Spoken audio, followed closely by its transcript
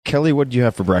Kelly, what did you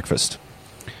have for breakfast?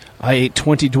 I ate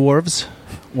 20 dwarves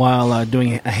while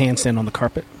doing a handstand on the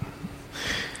carpet.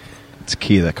 It's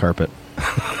key to that carpet.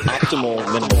 Optimal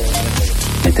minimal.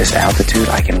 At this altitude,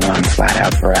 I can run flat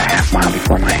out for a half mile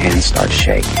before my hands start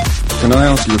shaking. Can I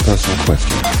ask you a personal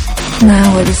question?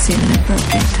 Now would seem an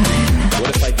appropriate time.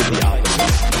 What if I did the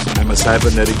opposite? I'm a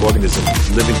cybernetic organism,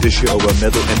 living tissue over a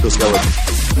metal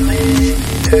endoskeleton.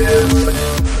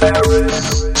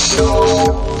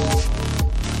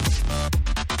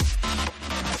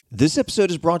 This episode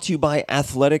is brought to you by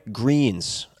Athletic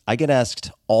Greens. I get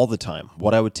asked all the time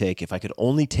what I would take if I could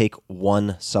only take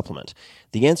one supplement.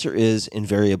 The answer is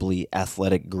invariably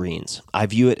Athletic Greens. I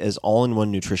view it as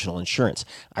all-in-one nutritional insurance.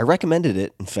 I recommended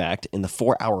it, in fact, in the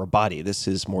 4-Hour Body. This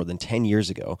is more than 10 years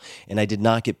ago, and I did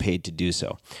not get paid to do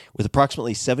so. With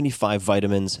approximately 75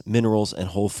 vitamins, minerals, and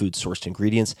whole food-sourced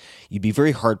ingredients, you'd be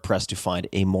very hard-pressed to find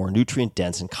a more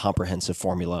nutrient-dense and comprehensive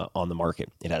formula on the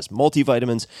market. It has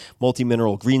multivitamins,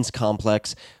 multi-mineral greens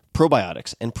complex,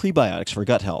 probiotics and prebiotics for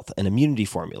gut health, an immunity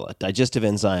formula, digestive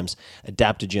enzymes,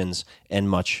 adaptogens, and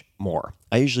much more.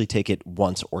 I usually take it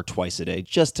once or twice a day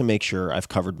just to make sure I've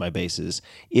covered my bases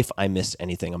if I missed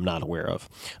anything I'm not aware of.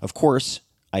 Of course,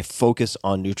 I focus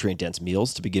on nutrient-dense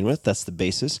meals to begin with. That's the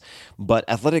basis. But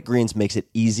Athletic Greens makes it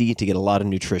easy to get a lot of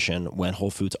nutrition when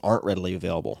whole foods aren't readily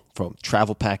available. From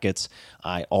travel packets,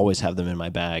 I always have them in my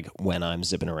bag when I'm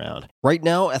zipping around. Right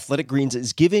now, Athletic Greens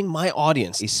is giving my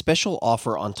audience a special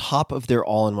offer on top of their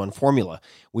all-in-one formula,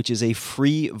 which is a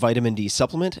free vitamin D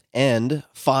supplement and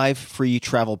 5 free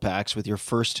travel packs with your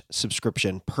first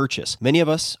subscription purchase. Many of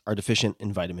us are deficient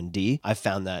in vitamin D. I've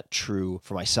found that true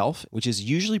for myself, which is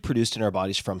usually produced in our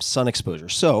bodies from sun exposure.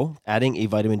 So, adding a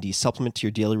vitamin D supplement to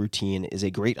your daily routine is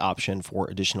a great option for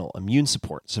additional immune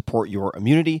support. Support your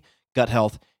immunity, gut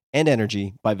health, and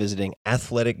energy by visiting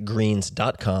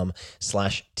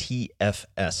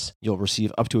athleticgreens.com/TFS. You'll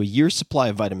receive up to a year's supply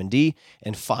of vitamin D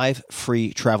and 5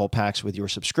 free travel packs with your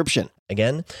subscription.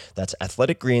 Again, that's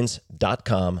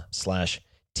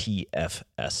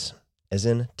athleticgreens.com/TFS, as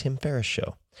in Tim Ferriss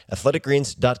Show.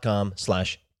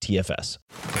 athleticgreens.com/TFS.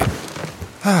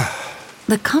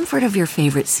 The comfort of your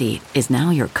favorite seat is now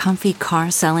your comfy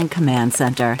car selling command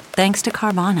center, thanks to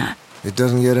Carvana. It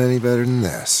doesn't get any better than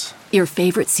this. Your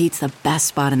favorite seat's the best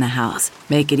spot in the house.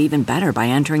 Make it even better by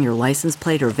entering your license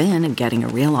plate or VIN and getting a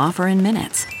real offer in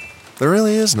minutes. There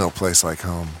really is no place like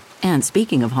home. And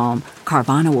speaking of home,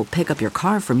 Carvana will pick up your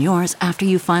car from yours after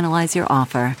you finalize your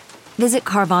offer. Visit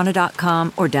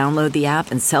Carvana.com or download the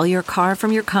app and sell your car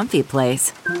from your comfy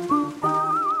place.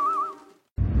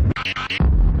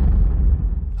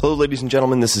 Hello, ladies and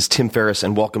gentlemen. This is Tim Ferriss,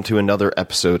 and welcome to another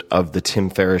episode of The Tim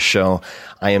Ferriss Show.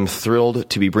 I am thrilled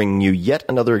to be bringing you yet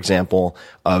another example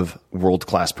of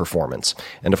world-class performance.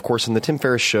 And of course, in The Tim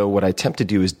Ferriss Show, what I attempt to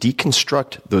do is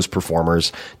deconstruct those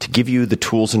performers to give you the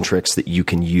tools and tricks that you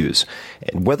can use.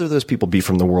 And whether those people be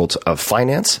from the worlds of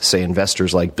finance, say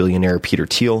investors like billionaire Peter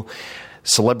Thiel,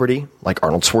 celebrity like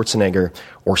Arnold Schwarzenegger,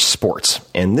 or sports.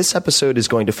 And this episode is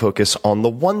going to focus on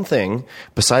the one thing,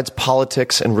 besides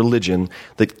politics and religion,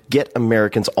 that get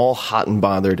Americans all hot and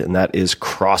bothered, and that is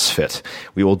CrossFit.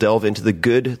 We will delve into the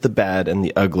good, the bad, and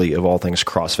the ugly of all things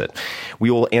CrossFit. We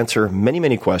will answer many,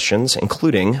 many questions,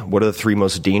 including what are the 3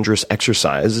 most dangerous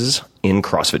exercises in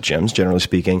CrossFit gyms, generally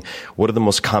speaking? What are the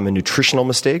most common nutritional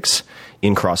mistakes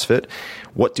in CrossFit?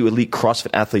 What do elite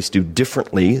CrossFit athletes do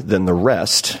differently than the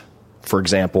rest? For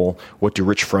example, what do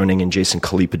Rich Froning and Jason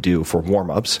Khalipa do for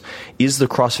warm-ups? Is the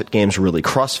CrossFit Games really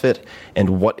CrossFit?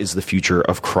 And what is the future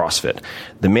of CrossFit?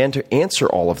 The man to answer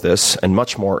all of this and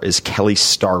much more is Kelly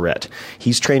Starrett.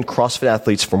 He's trained CrossFit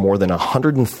athletes for more than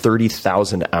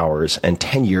 130,000 hours and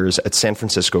 10 years at San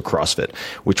Francisco CrossFit,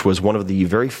 which was one of the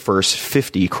very first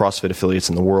 50 CrossFit affiliates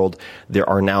in the world. There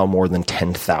are now more than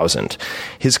 10,000.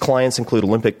 His clients include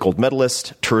Olympic gold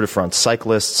medalists, Tour de France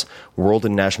cyclists, world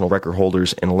and national record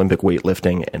holders in Olympic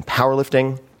weightlifting and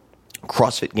powerlifting,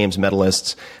 CrossFit Games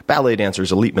medalists, ballet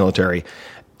dancers, elite military,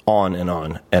 on and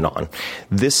on and on.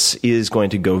 This is going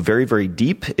to go very, very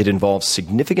deep. It involves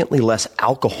significantly less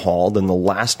alcohol than the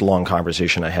last long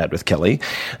conversation I had with Kelly,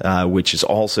 which is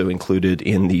also included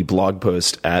in the blog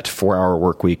post at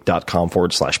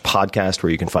 4hourworkweek.com/podcast,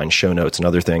 where you can find show notes and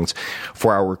other things,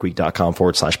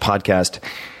 4hourworkweek.com/podcast.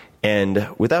 And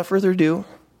without further ado,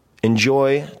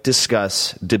 enjoy,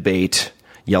 discuss, debate,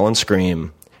 yell and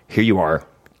scream. Here you are,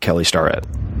 Kelly Starrett.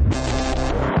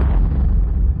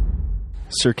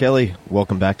 Sir Kelly,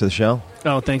 welcome back to the show.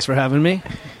 Oh, thanks for having me.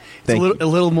 Thank a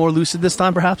little more lucid this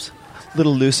time, perhaps?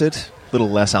 Little lucid. little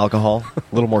less alcohol, a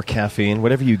little more caffeine.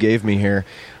 Whatever you gave me here,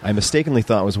 I mistakenly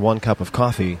thought was 1 cup of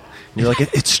coffee. And you're like,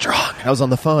 it's strong. I was on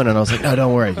the phone, and I was like, no,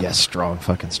 don't worry. Yes,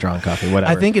 fucking strong coffee,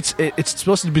 whatever. I think it's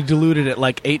supposed to be diluted at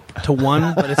like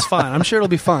 8-1, but it's fine. I'm sure it'll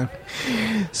be fine.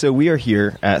 So we are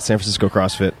here at San Francisco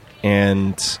CrossFit,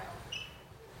 and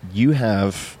you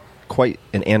have quite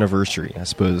an anniversary, I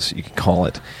suppose you could call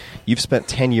it. You've spent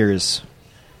 10 years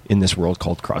in this world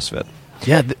called CrossFit.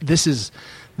 Yeah,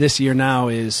 this year now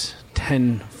is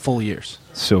 10 full years.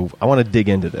 So I want to dig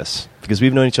into this because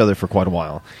we've known each other for quite a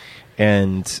while.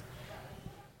 And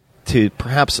to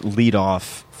perhaps lead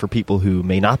off for people who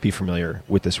may not be familiar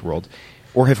with this world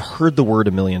or have heard the word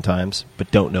a million times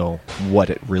but don't know what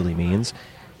it really means,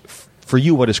 for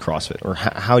you, what is CrossFit, or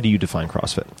how do you define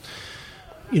CrossFit?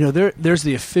 You know, there's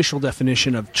the official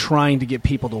definition of trying to get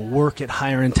people to work at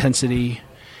higher intensity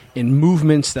in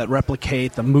movements that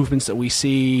replicate the movements that we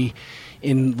see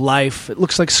in life. It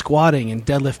looks like squatting and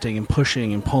deadlifting and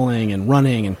pushing and pulling and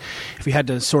running. And if we had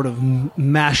to sort of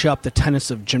mash up the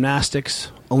tenets of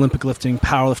gymnastics, Olympic lifting,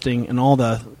 powerlifting, and all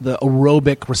the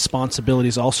aerobic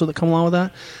responsibilities also that come along with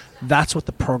that, that's what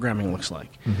the programming looks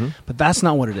like. Mm-hmm. But that's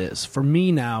not what it is. For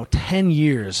me now, 10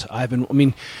 years,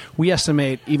 we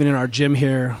estimate, even in our gym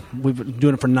here, we've been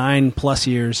doing it for 9+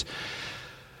 years,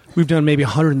 we've done maybe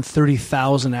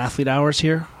 130,000 athlete hours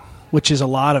here, which is a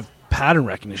lot of pattern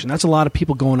recognition. That's a lot of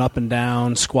people going up and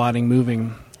down, squatting,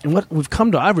 moving. And what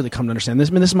I've really come to understand, this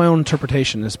is my own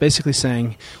interpretation, is basically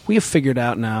saying we have figured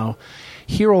out now,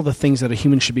 here are all the things that a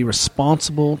human should be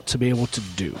responsible to be able to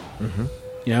do. Mm-hmm.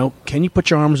 You know, can you put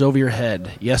your arms over your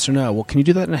head? Yes or no? Well, can you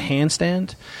do that in a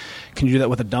handstand? Can you do that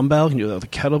with a dumbbell? Can you do that with a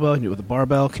kettlebell? Can you do it with a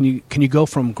barbell? Can you go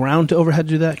from ground to overhead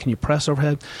to do that? Can you press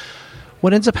overhead?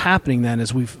 What ends up happening then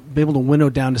is we've been able to winnow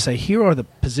down to say, here are the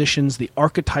positions, the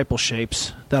archetypal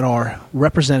shapes that are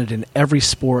represented in every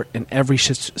sport, in every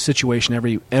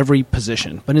situation, every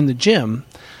position. But in the gym,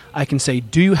 I can say,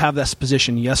 do you have this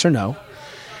position, yes or no?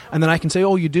 And then I can say,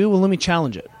 oh, you do? Well, let me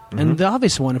challenge it. Mm-hmm. And the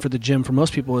obvious one for the gym for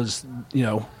most people is,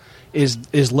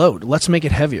 is load. Let's make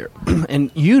it heavier.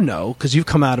 And because you've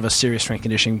come out of a serious strength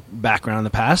conditioning background in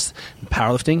the past,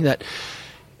 powerlifting, that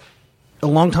a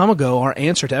long time ago, our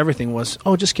answer to everything was,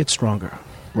 oh, just get stronger.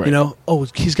 Right. Oh,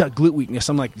 he's got glute weakness.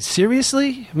 I'm like,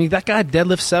 seriously? I mean, that guy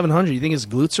deadlifts 700. You think his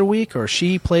glutes are weak? Or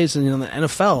she plays in the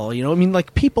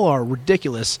NFL? People are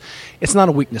ridiculous. It's not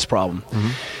a weakness problem. Mm-hmm.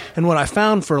 And what I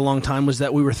found for a long time was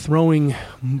that we were throwing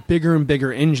bigger and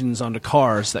bigger engines onto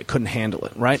cars that couldn't handle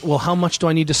it, right? Well, how much do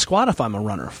I need to squat if I'm a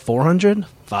runner? 400?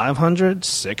 500?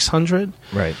 600?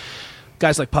 Right.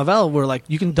 Guys like Pavel were like,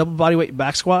 you can double body weight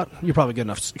back squat, you're probably good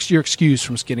enough. You're excused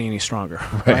from getting any stronger,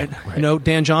 right?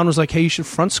 Dan John was like, hey, you should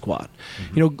front squat.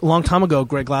 Mm-hmm. A long time ago,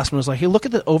 Greg Glassman was like, hey, look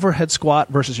at the overhead squat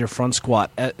versus your front squat,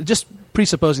 just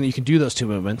presupposing that you can do those two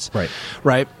movements,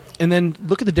 right? And then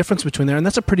look at the difference between there, and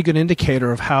that's a pretty good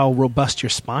indicator of how robust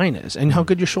your spine is and how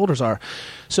good your shoulders are.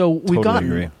 So we've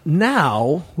gotten,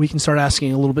 now we can start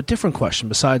asking a little bit different question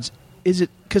besides, is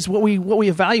it because what we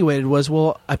evaluated was,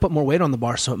 well, I put more weight on the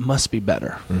bar, so it must be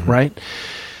better, mm-hmm. right?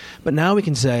 But now we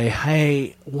can say,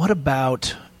 hey, what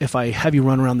about if I have you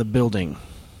run around the building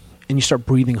and you start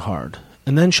breathing hard,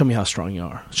 and then show me how strong you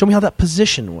are. Show me how that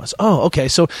position was. Oh, okay,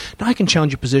 so now I can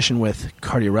challenge your position with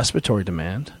cardiorespiratory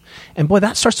demand. And boy,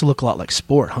 that starts to look a lot like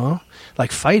sport, huh?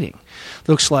 Like fighting. It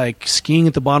looks like skiing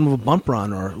at the bottom of a bump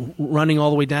run or running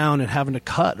all the way down and having to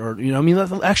cut. Or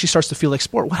that actually starts to feel like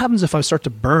sport. What happens if I start to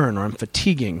burn or I'm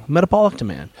fatiguing? Metabolic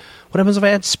demand. What happens if I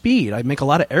add speed? I make a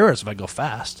lot of errors if I go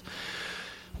fast.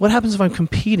 What happens if I'm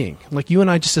competing? Like you and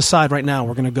I just decide right now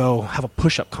we're going to go have a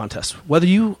push-up contest. Whether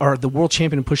you are the world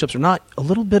champion in push-ups or not, a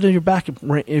little bit of your back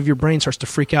of your brain starts to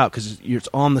freak out because it's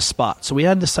on the spot. So we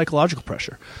add this psychological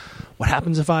pressure. What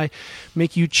happens if I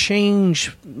make you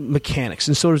change mechanics?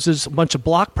 And so there's this bunch of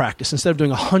block practice. Instead of doing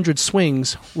 100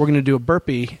 swings, we're going to do a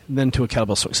burpee, then to a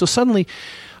kettlebell swing. So suddenly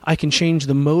I can change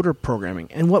the motor programming.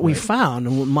 And what we found,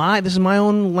 and this is my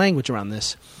own language around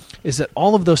this, is that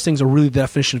all of those things are really the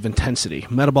definition of intensity.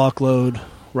 Metabolic load,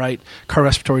 right?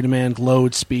 Cardiorespiratory demand,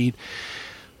 load, speed.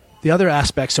 The other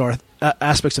aspects are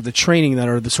aspects of the training that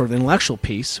are the sort of intellectual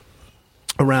piece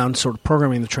around sort of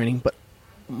programming the training. But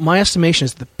my estimation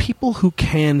is the people who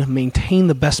can maintain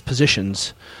the best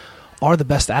positions are the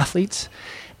best athletes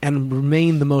and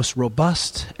remain the most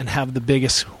robust and have the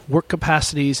biggest work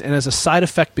capacities. And as a side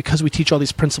effect, because we teach all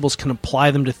these principles, can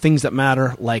apply them to things that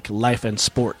matter like life and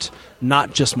sport,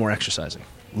 not just more exercising.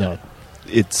 No,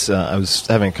 it's. I was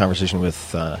having a conversation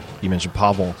with, you mentioned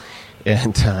Pavel,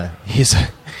 and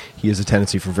he has a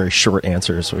tendency for very short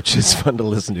answers, which is fun to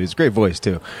listen to. He's a great voice,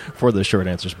 too, for those short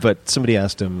answers. But somebody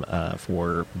asked him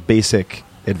for basic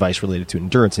advice related to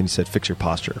endurance, and he said, fix your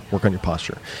posture, work on your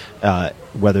posture,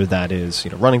 whether that is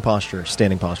running posture,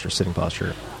 standing posture, sitting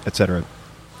posture, etc.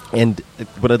 And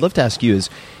what I'd love to ask you is,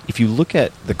 if you look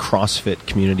at the CrossFit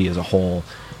community as a whole,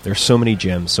 there are so many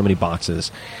gyms, so many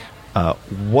boxes.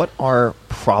 What are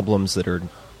problems that are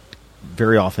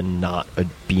very often not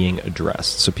being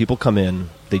addressed? So people come in,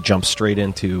 they jump straight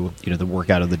into the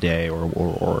workout of the day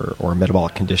or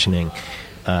metabolic conditioning.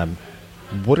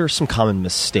 What are some common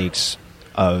mistakes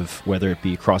of whether it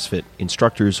be CrossFit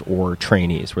instructors or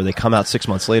trainees, where they come out 6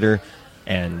 months later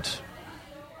and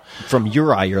from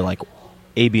your eye you're like,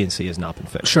 A, B, and C has not been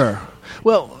fixed? Sure.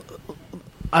 Well,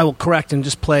 I will correct and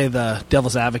just play the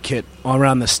devil's advocate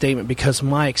around this statement, because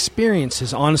my experience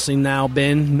has honestly now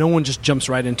been no one just jumps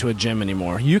right into a gym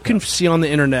anymore. You can see on the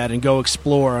internet and go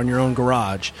explore on your own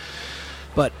garage.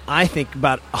 But I think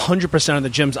about 100% of the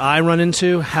gyms I run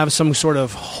into have some sort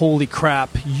of, holy crap,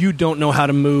 you don't know how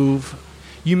to move.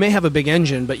 You may have a big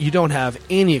engine, but you don't have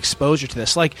any exposure to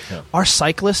this. Our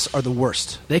cyclists are the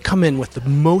worst. They come in with the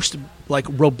most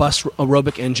robust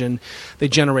aerobic engine. They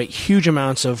generate huge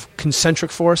amounts of concentric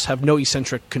force, have no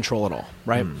eccentric control at all,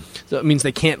 right? So it means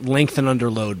they can't lengthen under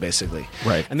load, basically.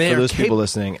 Right. And they for those people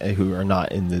listening who are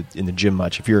not in the gym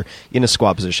much, if you're in a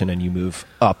squat position and you move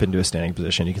up into a standing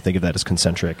position, you can think of that as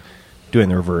concentric. Doing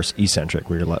the reverse, eccentric,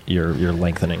 where you're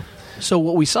lengthening. So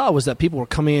what we saw was that people were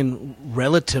coming in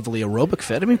relatively aerobic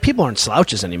fit. I mean, people aren't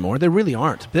slouches anymore. They really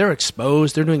aren't. They're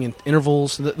exposed. They're doing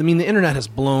intervals. I mean, the internet has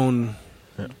blown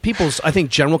people's, I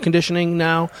think, general conditioning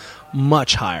now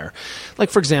much higher. Like,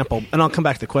 for example, and I'll come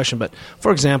back to the question, but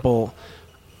for example,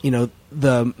 the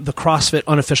CrossFit,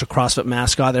 unofficial CrossFit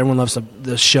mascot that everyone loves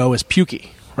the show is Pukey,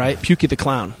 right? Pukey the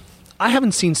Clown. I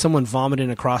haven't seen someone vomit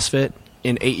in a CrossFit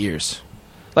in 8 years.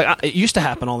 It used to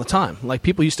happen all the time.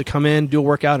 People used to come in, do a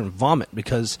workout, and vomit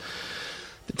because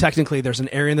technically there's an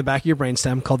area in the back of your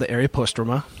brainstem called the area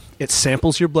postrema. It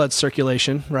samples your blood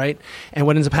circulation, right? And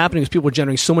what ends up happening is people were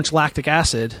generating so much lactic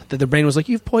acid that the brain was like,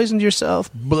 you've poisoned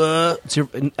yourself. Blah. It's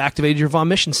activated your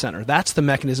vomition center. That's the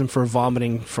mechanism for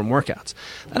vomiting from workouts.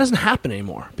 That doesn't happen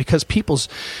anymore because people's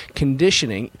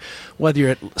conditioning, whether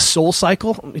you're at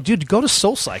SoulCycle, dude, go to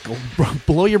SoulCycle,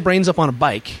 blow your brains up on a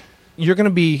bike. You're going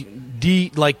to be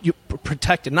you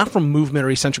protected, not from movement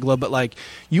or eccentric load, but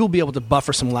you will be able to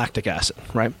buffer some lactic acid,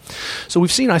 right? So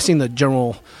I've seen the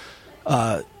general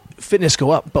fitness go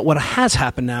up, but what has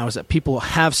happened now is that people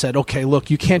have said, okay,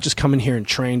 look, you can't just come in here and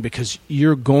train because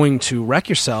you're going to wreck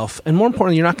yourself, and more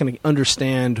importantly, you're not going to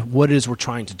understand what it is we're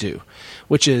trying to do,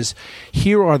 which is,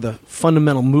 here are the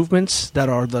fundamental movements that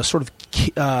are the sort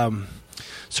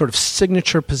of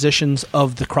signature positions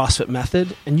of the CrossFit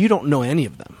method, and you don't know any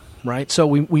of them. Right, so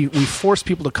we force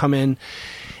people to come in,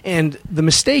 and the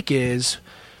mistake is,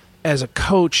 as a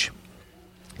coach,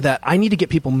 that I need to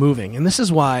get people moving, and this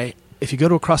is why if you go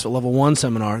to a CrossFit Level 1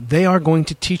 seminar, they are going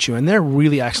to teach you, and they're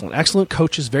really excellent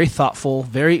coaches, very thoughtful,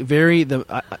 the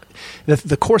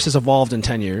course has evolved in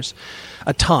 10 years,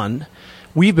 a ton.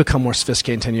 We've become more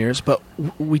sophisticated in 10 years, but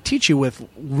we teach you with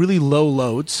really low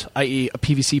loads, i.e. a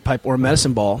PVC pipe or a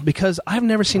medicine ball, because I've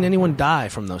never seen anyone die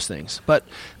from those things. But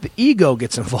the ego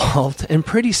gets involved, and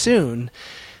pretty soon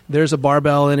there's a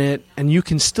barbell in it, and you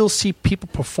can still see people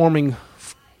performing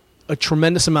a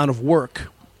tremendous amount of work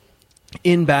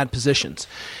in bad positions.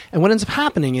 And what ends up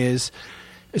happening is,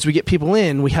 as we get people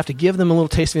in, we have to give them a little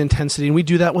taste of intensity, and we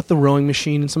do that with the rowing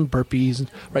machine and some burpees.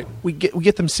 Right? We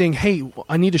get them saying, "Hey,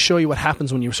 I need to show you what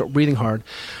happens when you start breathing hard."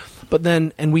 But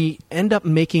then, and we end up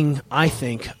making, I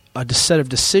think, a set of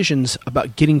decisions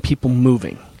about getting people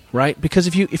moving. Right? Because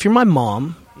if you're my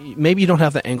mom, maybe you don't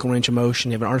have the ankle range of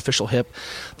motion, you have an artificial hip.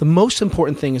 The most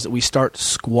important thing is that we start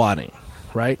squatting.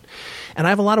 Right? And I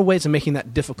have a lot of ways of making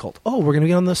that difficult. Oh, we're going to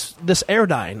get on this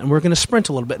Airdyne, and we're going to sprint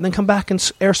a little bit, and then come back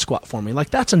and air squat for me.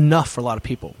 That's enough for a lot of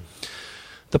people.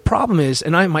 The problem is,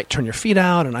 and I might turn your feet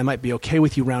out, and I might be okay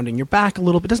with you rounding your back a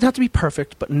little bit. It doesn't have to be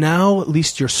perfect, but now at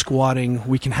least you're squatting.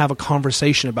 We can have a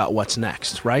conversation about what's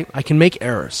next, right? I can make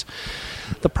errors.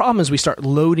 The problem is we start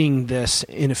loading this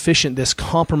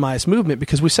compromised movement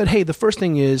because we said, hey, the first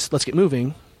thing is let's get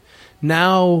moving.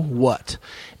 Now what?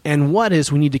 And what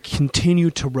is, we need to continue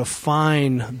to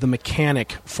refine the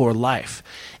mechanic for life.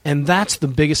 And that's the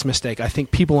biggest mistake. I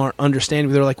think people aren't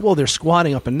understanding. They're like, well, they're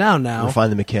squatting up and down now. Refine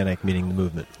the mechanic, meaning the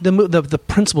movement. The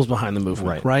principles behind the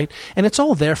movement, right? And it's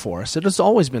all there for us. It has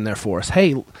always been there for us.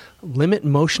 Hey, limit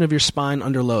motion of your spine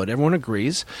under load. Everyone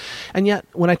agrees. And yet,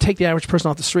 when I take the average person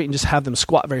off the street and just have them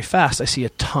squat very fast, I see a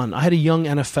ton. I had a young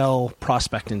NFL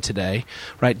prospect in today,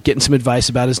 right, getting some advice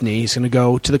about his knee. He's going to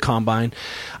go to the combine. combine.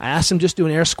 I asked him just do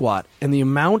an air squat, and the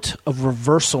amount of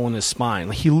reversal in his spine,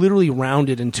 like he literally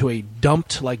rounded into a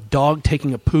dumped, like dog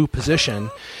taking a poo position,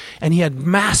 and he had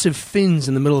massive fins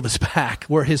in the middle of his back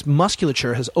where his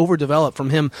musculature has overdeveloped from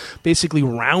him basically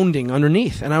rounding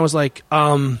underneath. And I was like,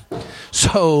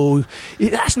 so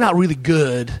that's not really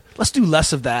good. Let's do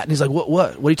less of that. And he's like,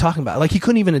 what are you talking about? Like, he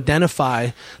couldn't even identify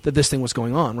that this thing was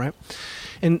going on, right?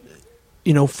 And,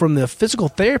 you know, from the physical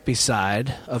therapy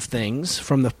side of things,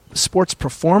 from the sports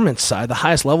performance side, the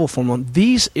highest level form,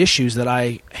 these issues that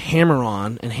I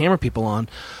hammer people on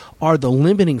are the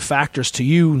limiting factors to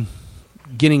you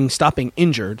stopping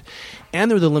injured,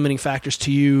 and they're the limiting factors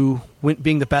to you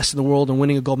being the best in the world and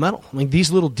winning a gold medal. I mean,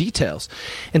 these little details.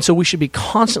 And so we should be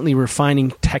constantly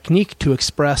refining technique to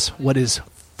express what is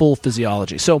full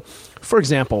physiology. So, for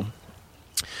example,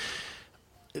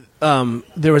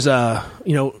 there was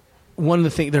one of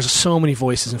the things, there's so many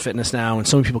voices in fitness now and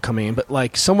so many people coming in, but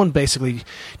like someone basically, do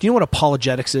you know what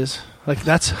apologetics is? Like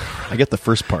that's... I get the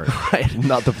first part, right?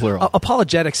 Not the plural.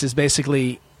 Apologetics is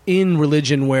basically in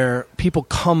religion where people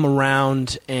come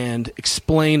around and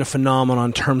explain a phenomenon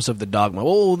in terms of the dogma.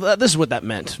 Well, this is what that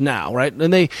meant now, right?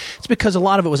 And it's because a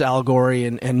lot of it was allegory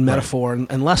and metaphor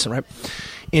and lesson, right?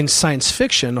 In science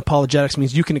fiction, apologetics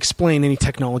means you can explain any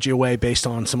technology away based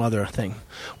on some other thing.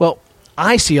 Well,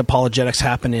 I see apologetics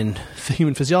happen in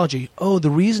human physiology. Oh,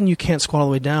 the reason you can't squat all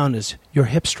the way down is your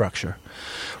hip structure,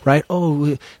 right?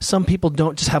 Oh, some people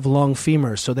don't just have long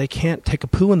femurs, so they can't take a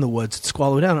poo in the woods and squat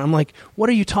all the way down. And I'm like, what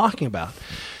are you talking about?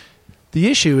 The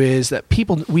issue is that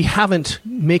we haven't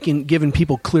given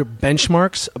people clear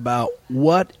benchmarks about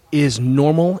what is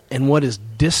normal and what is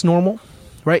dysnormal.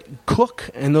 Right, Cook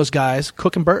and those guys,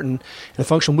 Cook and Burton, and the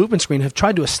functional movement screen have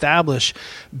tried to establish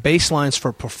baselines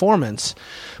for performance,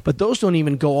 but those don't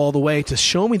even go all the way to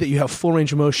show me that you have full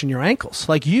range of motion in your ankles.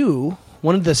 Like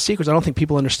one of the secrets I don't think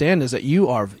people understand is that you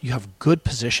have good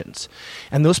positions,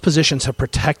 and those positions have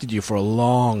protected you for a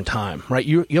long time. Right,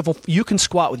 you can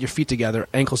squat with your feet together,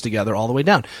 ankles together, all the way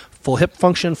down, full hip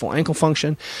function, full ankle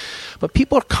function, but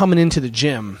people are coming into the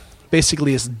gym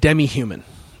basically as demi-human.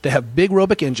 They have big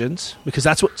aerobic engines because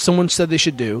that's what someone said they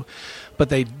should do, but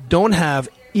they don't have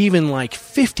even like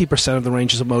 50% of the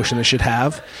ranges of motion they should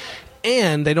have,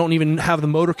 and they don't even have the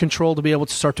motor control to be able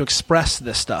to start to express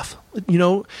this stuff. You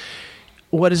know,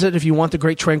 what is it? If you want the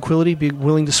great tranquility, be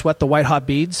willing to sweat the white-hot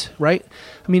beads, right?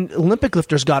 I mean, Olympic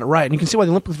lifters got it right, and you can see why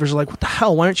the Olympic lifters are like, what the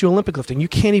hell, why aren't you Olympic lifting? You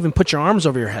can't even put your arms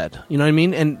over your head, you know what I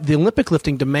mean? And the Olympic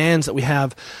lifting demands that we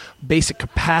have basic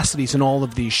capacities in all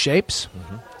of these shapes.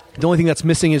 Mm-hmm. The only thing that's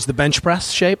missing is the bench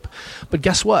press shape. But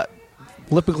guess what?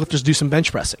 Olympic lifters do some bench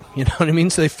pressing. You know what I mean?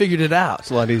 So they figured it out. It's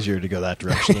a lot easier to go that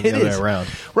direction than the other way around.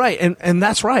 Right, and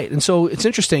that's right. And so it's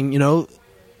interesting, you know,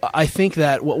 I think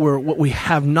that what we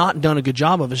have not done a good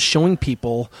job of is showing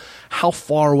people how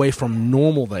far away from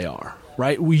normal they are,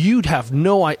 right? You'd have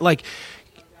no idea. Like,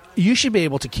 you should be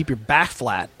able to keep your back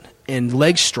flat and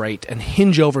legs straight and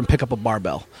hinge over and pick up a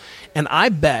barbell. And I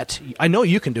know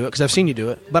you can do it because I've seen you do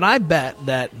it, but I bet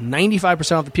that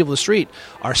 95% of the people in the street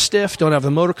are stiff, don't have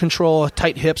the motor control,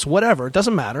 tight hips, whatever. It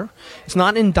doesn't matter. It's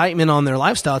not an indictment on their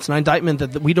lifestyle. It's an indictment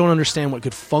that we don't understand what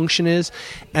good function is,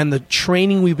 and the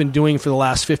training we've been doing for the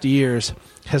last 50 years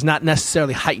has not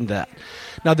necessarily heightened that.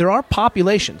 Now, there are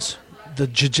populations. The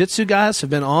jiu-jitsu guys have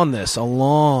been on this a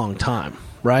long time.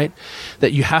 Right?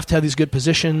 That you have to have these good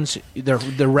positions. They're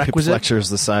requisite. Hip flexors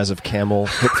the size of camel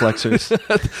hip flexors.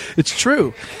 It's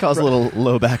true. Cause a little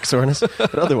low back soreness,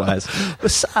 but otherwise.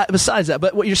 Besides that,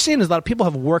 but what you're seeing is a lot of people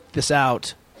have worked this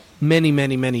out many,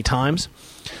 many, many times,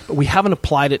 but we haven't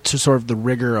applied it to sort of the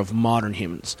rigor of modern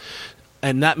humans.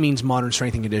 And that means modern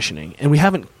strength and conditioning. And we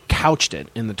haven't couched it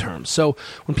in the terms. So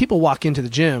when people walk into the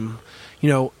gym, you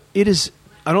know,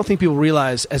 I don't think people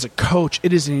realize as a coach,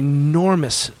 it is an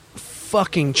enormous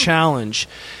fucking challenge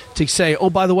to say, oh,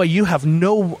 by the way, you have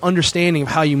no understanding of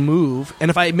how you move,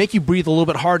 and if I make you breathe a little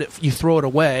bit hard, you throw it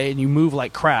away and you move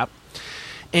like crap,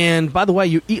 and by the way,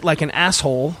 you eat like an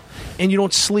asshole and you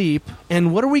don't sleep,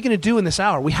 and what are we going to do in this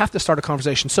hour? We have to start a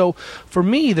conversation. So for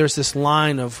me, there's this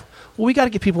line of, well, we got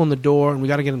to get people in the door and we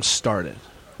got to get them started,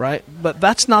 right? But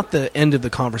that's not the end of the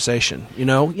conversation, you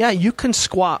know? Yeah, you can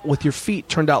squat with your feet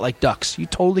turned out like ducks. You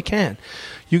totally can.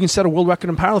 You can set a world record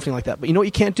in powerlifting like that. But you know what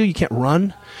you can't do? You can't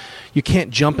run. You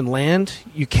can't jump and land.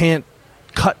 You can't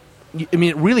cut. I mean,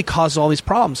 it really causes all these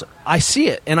problems. I see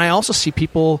it. And I also see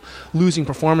people losing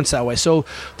performance that way. So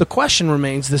the question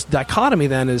remains, this dichotomy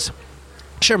then is,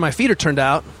 sure, my feet are turned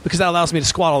out because that allows me to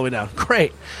squat all the way down.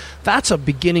 Great. That's a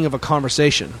beginning of a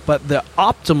conversation. But the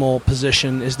optimal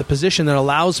position is the position that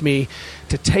allows me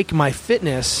to take my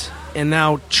fitness and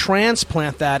now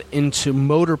transplant that into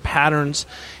motor patterns.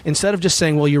 Instead of just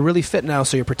saying, well, you're really fit now,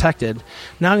 so you're protected.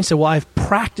 Now you can say, well, I've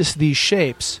practiced these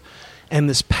shapes and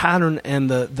this pattern and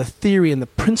the theory and the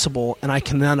principle, and I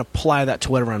can then apply that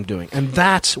to whatever I'm doing. And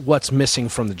that's what's missing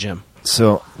from the gym.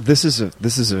 So this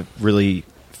is a really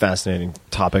fascinating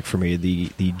topic for me,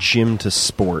 the gym to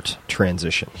sport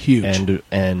transition. Huge.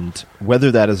 And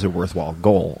whether that is a worthwhile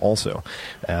goal also.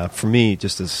 For me,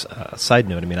 just as a side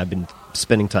note, I mean, I've been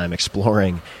spending time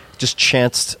exploring, just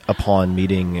chanced upon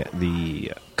meeting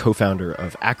the co-founder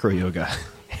of Acro Yoga.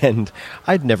 And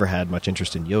I'd never had much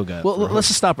interest in yoga. Well, let's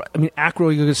just stop. I mean, acro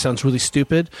yoga sounds really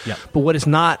stupid, yeah. But what it's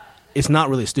not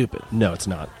really stupid. No, it's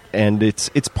not. And it's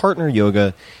partner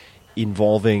yoga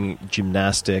involving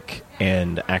gymnastic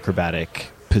and acrobatic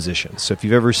positions. So if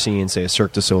you've ever seen, say, a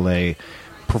Cirque du Soleil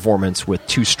performance with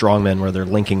two strongmen where they're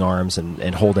linking arms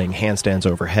and holding handstands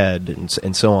overhead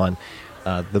and so on,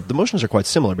 the motions are quite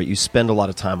similar, but you spend a lot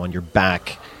of time on your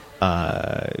back,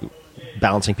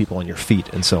 balancing people on your feet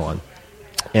and so on.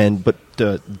 But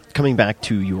coming back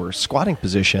to your squatting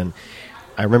position,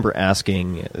 I remember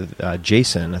asking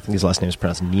Jason, I think his last name is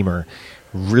pronounced Niemer,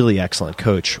 really excellent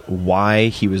coach, why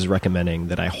he was recommending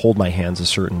that I hold my hands a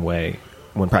certain way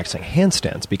when practicing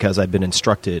handstands, because I'd been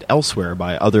instructed elsewhere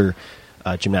by other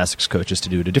gymnastics coaches to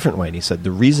do it a different way. And he said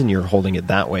the reason you're holding it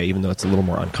that way, even though it's a little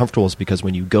more uncomfortable, is because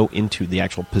when you go into the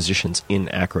actual positions in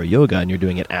acro yoga and you're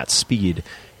doing it at speed,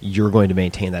 you're going to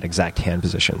maintain that exact hand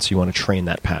position. So you want to train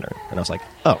that pattern. And I was like,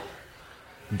 oh,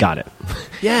 got it.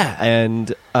 Yeah.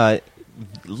 And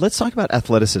let's talk about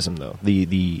athleticism, though.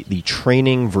 The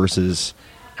training versus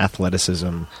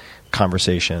athleticism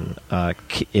conversation.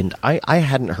 And I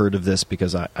hadn't heard of this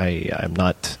because I'm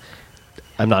not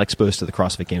exposed to the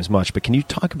CrossFit Games much. But can you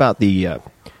talk about the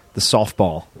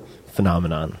softball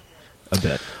phenomenon a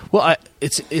bit? Well,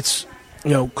 it's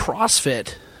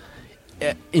CrossFit,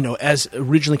 as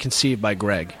originally conceived by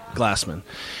Greg Glassman.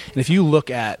 And if you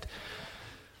look at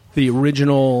the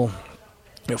original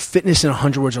Fitness in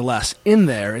 100 Words or Less, in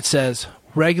there it says,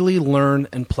 regularly learn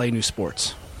and play new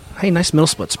sports. Hey, nice middle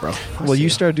splits, bro. Well, you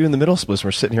started doing the middle splits.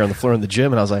 We're sitting here on the floor in the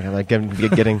gym, and I was like, I'm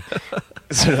getting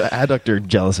sort of adductor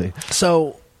jealousy.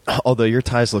 So, although your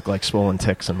ties look like swollen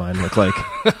ticks and mine look like...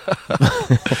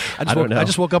 I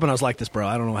just woke up and I was like this, bro.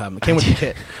 I don't know what happened. It came with the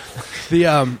kit.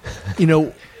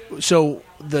 So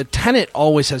the tenet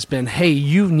always has been, hey,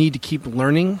 you need to keep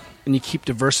learning and you keep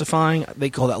diversifying. They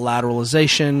call that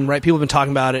lateralization, right? People have been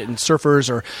talking about it in surfers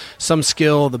or some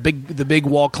skill. The big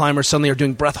wall climbers suddenly are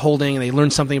doing breath holding and they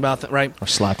learn something about that, right? Or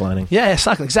slacklining. Yeah,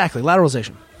 slacklining, exactly.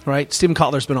 Lateralization, right? Stephen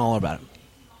Kotler's been all about it.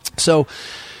 So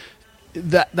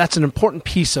that's an important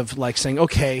piece of like saying,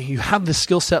 okay, you have the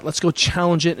skill set, let's go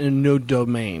challenge it in a new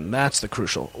domain. That's the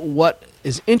crucial. What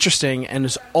is interesting and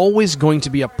is always going to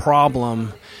be a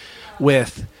problem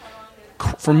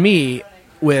for me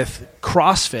with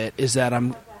CrossFit is that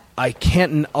I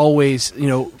can't always,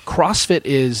 CrossFit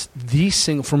is the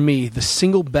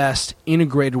single best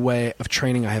integrated way of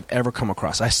training I have ever come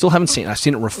across. I still haven't seen it. I've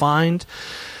seen it refined.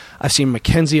 I've seen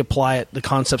McKenzie apply it, the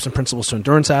concepts and principles to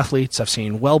endurance athletes. I've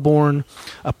seen Wellborn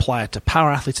apply it to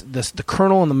power athletes. The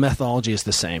kernel and the methodology is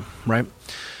the same, right?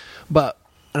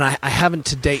 And I haven't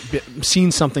to date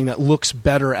seen something that looks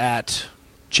better at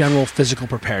general physical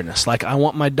preparedness. Like, I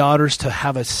want my daughters to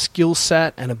have a skill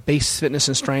set and a base fitness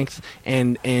and strength,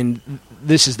 and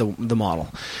this is the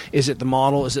model. Is it the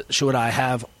model? Should I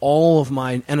have all of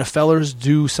my NFLers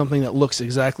do something that looks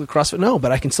exactly CrossFit? No,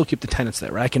 but I can still keep the tenets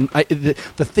there, right?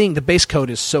 The base code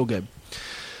is so good.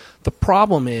 The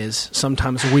problem is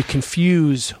sometimes we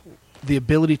confuse the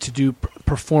ability to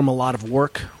perform a lot of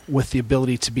work with the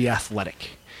ability to be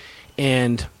athletic.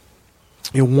 And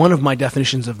one of my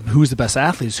definitions of who's the best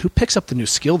athlete is who picks up the new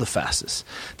skill the fastest.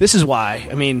 This is why,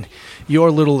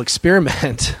 your little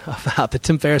experiment about the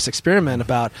Tim Ferriss experiment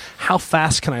about how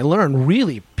fast can I learn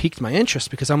really piqued my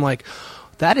interest, because I'm like,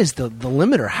 that is the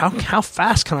limiter. How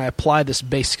fast can I apply this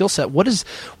base skill set? What does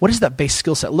that base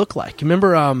skill set look like? You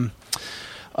remember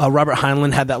Robert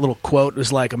Heinlein had that little quote. It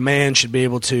was like, a man should be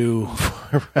able to,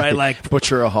 right? Like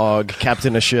butcher a hog,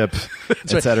 captain a ship,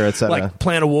 et cetera, et cetera. Like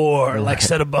plan a war, like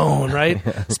set a bone, right?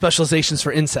 Specializations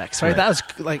for insects, right? That was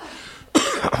like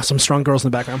some strong girls in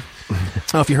the background. I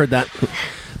don't know if you heard that.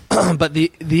 But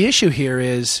the issue here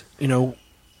is,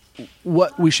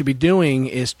 what we should be doing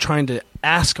is trying to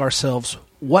ask ourselves,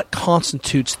 what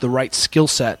constitutes the right skill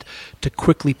set to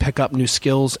quickly pick up new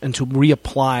skills and to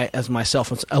reapply as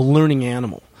myself as a learning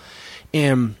animal?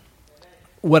 And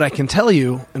what I can tell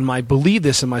you, and I believe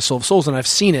this in my soul of souls, and I've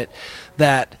seen it,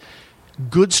 that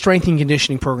good strength and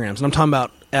conditioning programs, and I'm talking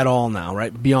about at all now,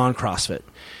 right, beyond CrossFit,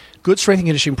 good strength and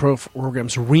conditioning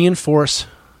programs reinforce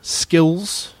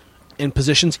skills in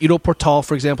positions. Ido Portal,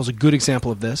 for example, is a good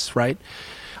example of this, right?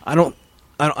 I don't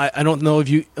know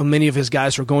if many of his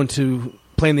guys are going to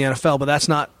play in the NFL, but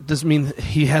doesn't mean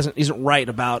he isn't right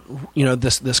about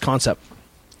this concept.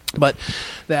 But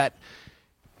that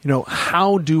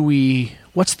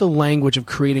what's the language of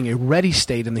creating a ready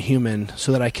state in the human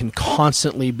so that I can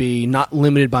constantly be not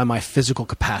limited by my physical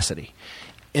capacity?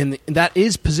 And that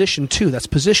is position too. That's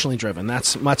positionally driven.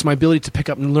 That's my ability to pick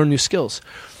up and learn new skills.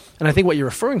 And I think what you're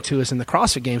referring to is in the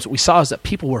CrossFit Games, what we saw is that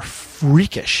people were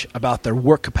freakish about their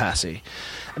work capacity.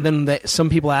 And then some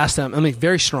people asked them,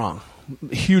 very strong,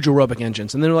 huge aerobic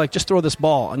engines, and they were like, just throw this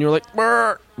ball. And you're like,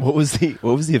 brr. What was the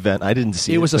event? I didn't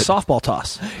see it. It was a softball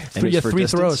toss. You have 3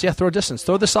 throws. Yeah, throw a distance.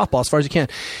 Throw the softball as far as you can.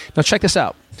 Now check this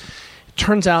out. It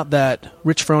turns out that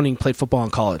Rich Froning played football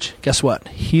in college. Guess what?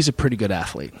 He's a pretty good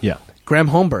athlete. Yeah. Graham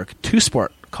Holmberg,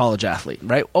 2-sport college athlete,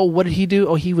 right? Oh, what did he do?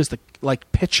 Oh, he was the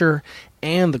pitcher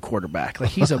and the quarterback.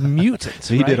 He's a mutant.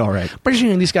 So he did all right.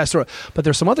 These guys throw it. But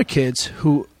there's some other kids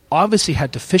who obviously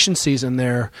had deficiencies in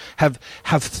there, have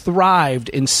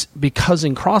thrived because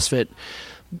in CrossFit,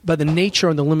 by the nature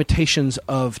and the limitations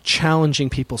of challenging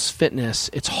people's fitness,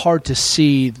 it's hard to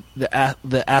see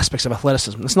the aspects of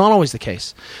athleticism. It's not always the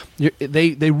case.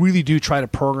 They really do try to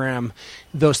program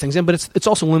those things in, but it's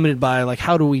also limited by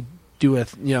how do we do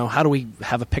how do we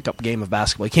have a pickup game of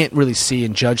basketball? You can't really see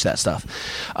and judge that stuff.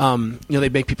 They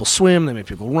make people swim, they make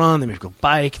people run, they make people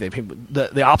bike.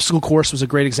 The obstacle course was a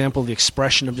great example of the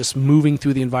expression of just moving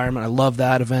through the environment. I love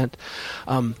that event.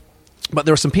 But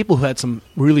there were some people who had some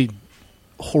really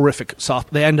horrific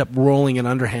they end up rolling an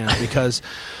underhand because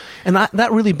and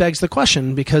that really begs the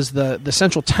question, because the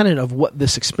central tenet of what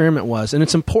this experiment was, and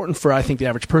it's important for, I think, the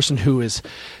average person who is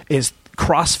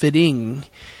CrossFitting,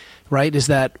 right, is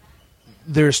that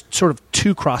there's sort of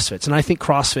 2 CrossFits, and I think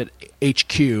CrossFit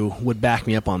HQ would back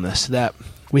me up on this, that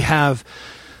we have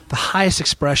the highest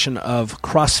expression of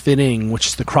CrossFitting, which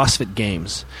is the CrossFit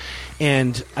Games.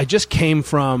 And I just came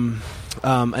from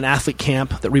an athlete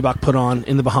camp that Reebok put on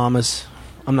in the Bahamas.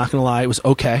 I'm not going to lie, it was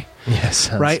okay.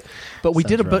 Yes, right? But we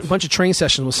did a bunch of training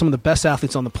sessions with some of the best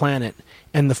athletes on the planet,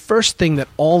 and the first thing that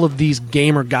all of these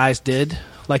gamer guys did,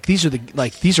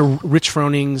 these are Rich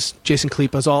Fronings, Jason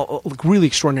Kalipas, all really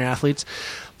extraordinary athletes.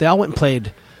 They all went and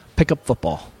played pickup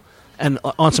football and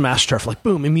on some AstroTurf,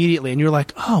 boom, immediately. And you're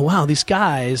like, oh, wow, these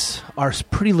guys are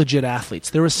pretty legit athletes.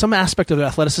 There was some aspect of their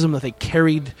athleticism that they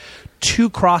carried to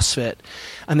CrossFit,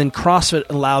 and then CrossFit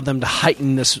allowed them to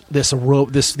heighten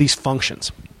these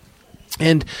functions.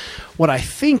 And what I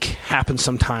think happens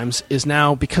sometimes is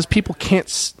now, because people can't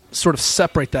sort of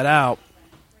separate that out,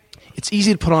 it's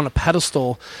easy to put on a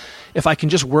pedestal. If I can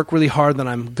just work really hard, then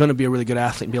I'm going to be a really good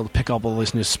athlete and be able to pick up all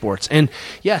these new sports. And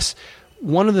yes,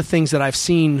 one of the things that I've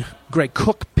seen Greg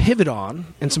Cook pivot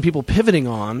on, and some people pivoting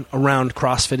on around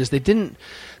CrossFit, is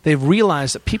they've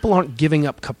realized that people aren't giving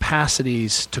up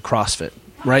capacities to CrossFit,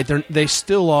 right? They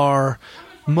still are.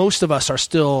 Most of us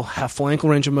still have full ankle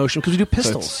range of motion because we do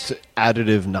pistols. So it's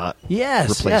additive, not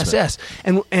replacement. Yes.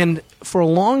 And for a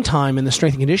long time in the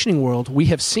strength and conditioning world, we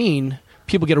have seen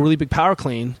people get a really big power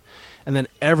clean, and then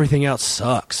everything else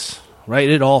sucks, right?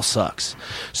 It all sucks.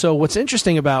 So what's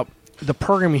interesting about the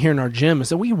programming here in our gym is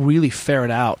that we really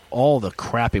ferret out all the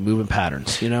crappy movement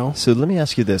patterns, So let me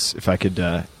ask you this, if I could.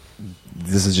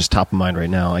 This is just top of mind right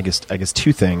now. I guess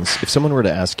 2 things. If someone were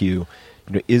to ask you,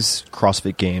 is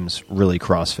CrossFit Games really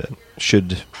CrossFit?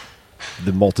 Should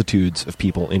the multitudes of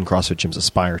people in CrossFit gyms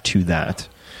aspire to that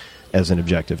as an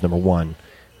objective? Number 1.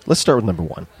 Let's start with number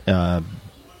 1.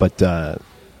 But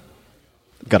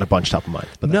got a bunch top of mind.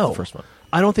 But no, that's the first one.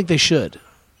 I don't think they should.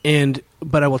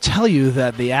 But I will tell you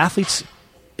that the athletes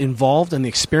involved and the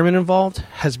experiment involved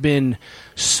has been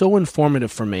so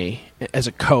informative for me as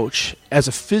a coach, as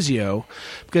a physio,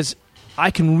 because I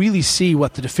can really see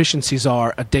what the deficiencies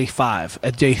are at day 5,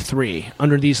 at day 3,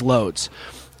 under these loads.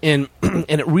 And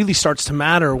it really starts to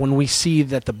matter when we see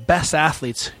that the best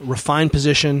athletes refine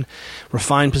position,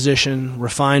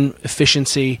 refine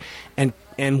efficiency, and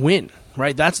win.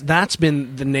 Right, that's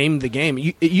been the name of the game.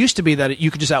 It used to be that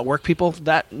you could just outwork people.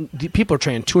 People are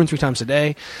training 2 and 3 times a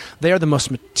day. They are the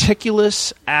most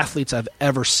meticulous athletes I've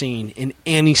ever seen in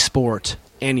any sport,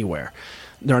 anywhere.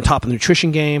 They're on top of the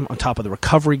nutrition game, on top of the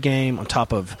recovery game, on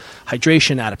top of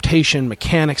hydration, adaptation,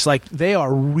 mechanics. They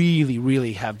are really,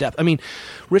 really have depth. I mean,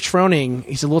 Rich Froning,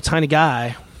 he's a little tiny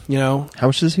guy. How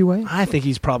much does he weigh? I think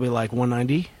he's probably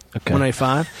 190, okay.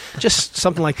 195, just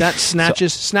something like that.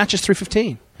 Snatches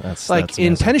 315. That's in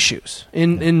amazing. tennis shoes,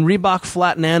 in Reebok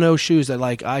flat nano shoes that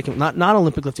I can not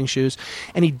Olympic lifting shoes,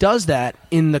 and he does that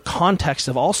in the context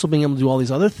of also being able to do all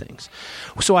these other things.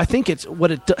 So I think it's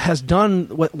what it has done.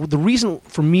 The reason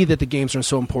for me that the games are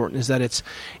so important is that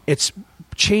it's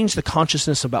changed the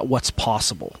consciousness about what's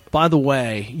possible. By the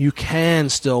way, you can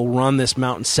still run this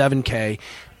mountain 7K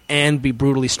and be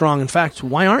brutally strong. In fact,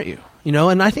 why aren't you?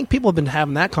 And I think people have been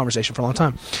having that conversation for a long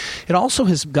time. It also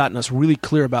has gotten us really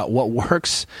clear about what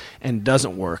works and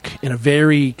doesn't work in a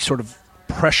very sort of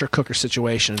pressure cooker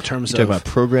situation in terms You talk about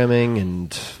programming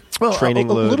and training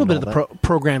a load. little bit and of all the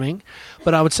programming,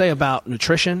 but I would say about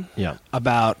nutrition. Yeah.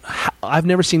 About I've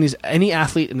never seen any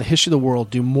athlete in the history of the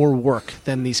world do more work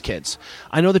than these kids.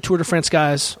 I know the Tour de France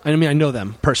guys. I know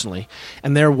them personally,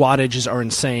 and their wattages are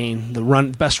insane.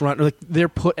 The best run, like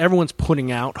everyone's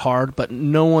putting out hard, but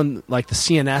no one like the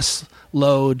CNS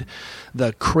load,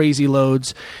 the crazy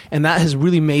loads, and that has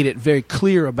really made it very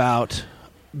clear about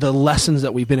the lessons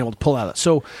that we've been able to pull out of it.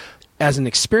 So as an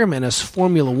experiment, as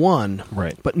Formula One,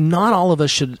 right. But not all of us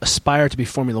should aspire to be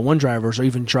Formula One drivers or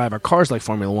even drive our cars like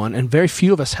Formula One, and very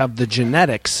few of us have the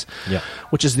genetics,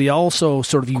 which is the also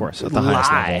sort of course, at the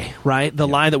highest level. Right? The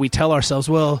lie that we tell ourselves,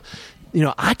 well,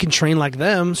 I can train like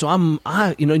them, so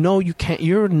no, you can't.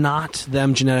 You're not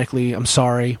them genetically. I'm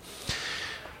sorry.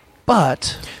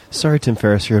 But sorry, Tim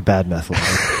Ferriss, you're a bad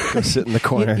mathlete. Go sit in the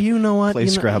corner. You know what? Play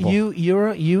Scrabble.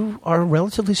 You are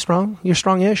relatively strong. You're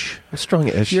strong-ish.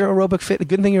 Strong-ish. You're aerobic fit. The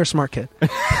good thing you're a smart kid,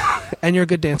 and you're a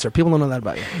good dancer. People don't know that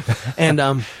about you. And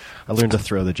I learned to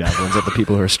throw the javelins at the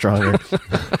people who are stronger,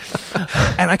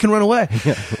 and I can run away.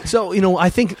 Yeah. So I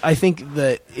think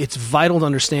that it's vital to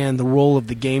understand the role of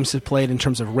the games have played in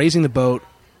terms of raising the boat.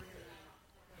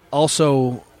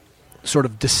 Also, sort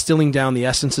of distilling down the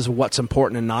essences of what's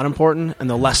important and not important, and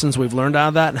the lessons we've learned out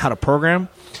of that, and how to program.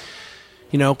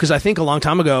 Because I think a long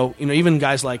time ago, even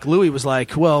guys like Louis was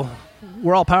like, well,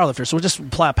 we're all powerlifters, so we'll just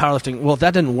apply powerlifting. Well,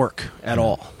 that didn't work at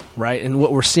all, right? And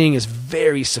what we're seeing is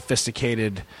very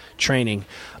sophisticated training,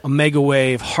 omega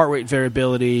wave, heart rate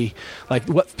variability, like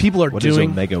what people are doing. What is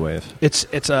omega wave?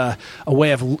 It's a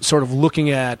way of sort of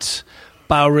looking at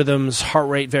biorhythms, heart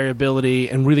rate variability,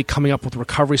 and really coming up with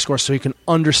recovery scores so you can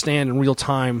understand in real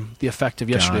time the effect of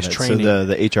yesterday's training. So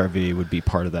the HRV would be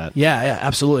part of that. Yeah,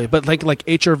 absolutely. But like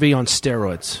HRV on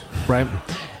steroids, right?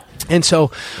 And so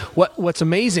what's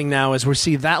amazing now is we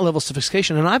see that level of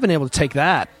sophistication, and I've been able to take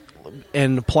that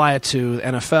and apply it to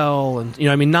NFL,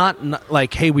 and not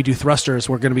like, hey, we do thrusters,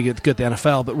 we're going to be good at the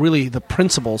NFL, but really the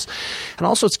principles. And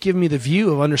also it's given me the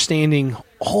view of understanding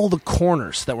all the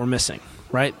corners that we're missing.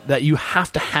 Right? That you have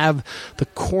to have the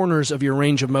corners of your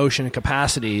range of motion and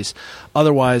capacities,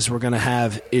 otherwise we're going to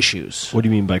have issues. What do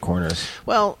you mean by corners?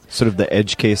 Well, sort of the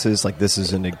edge cases, like this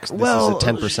is a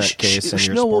 10% case in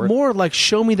your sport? Well, more like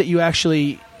show me that you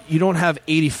don't have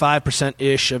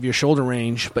 85%-ish of your shoulder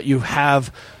range, but you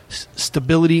have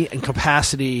stability and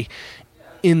capacity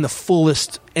in the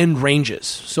fullest end ranges,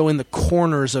 so in the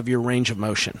corners of your range of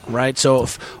motion, right? So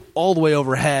if all the way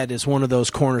overhead is one of those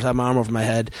corners, I have my arm over my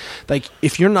head, like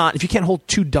if you can't hold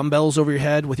two dumbbells over your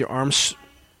head with your arms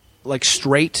like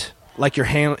straight, like your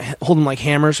hand holding like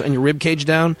hammers and your rib cage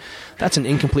down, that's an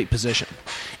incomplete position.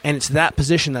 And it's that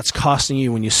position that's costing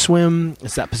you when you swim,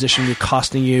 it's that position that's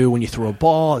costing you when you throw a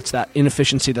ball, it's that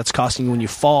inefficiency that's costing you when you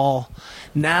fall.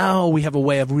 Now we have a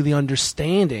way of really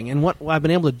understanding, and what I've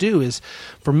been able to do is,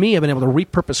 for me, I've been able to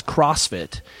repurpose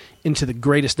CrossFit into the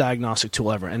greatest diagnostic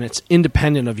tool ever, and it's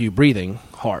independent of you breathing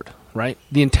hard, right?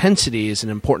 The intensity is an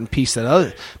important piece that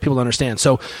other people don't understand.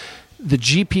 So the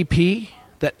GPP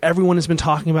that everyone has been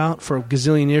talking about for a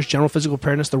gazillion years, general physical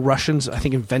preparedness, the Russians, I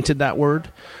think, invented that word,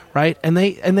 right? And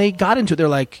they got into it. They're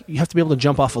like, you have to be able to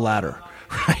jump off a ladder,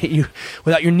 right?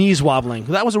 Without your knees wobbling.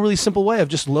 That was a really simple way of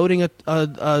just loading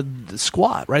a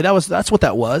squat, right? That's what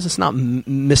that was. It's not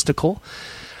mystical.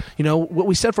 What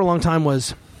we said for a long time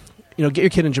was, get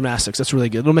your kid in gymnastics. That's really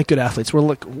good. It'll make good athletes. We're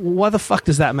like, why the fuck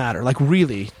does that matter? Like,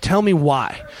 really? Tell me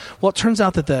why. Well, it turns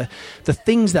out that the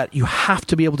things that you have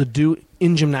to be able to do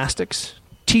in gymnastics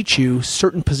teach you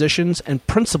certain positions and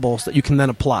principles that you can then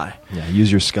apply. Yeah, use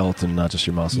your skeleton, not just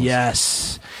your muscles.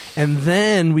 Yes. And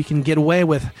then we can get away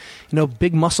with,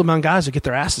 big muscle-bound guys who get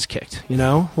their asses kicked,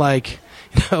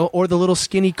 or the little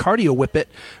skinny cardio whippet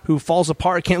who falls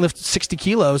apart, can't lift 60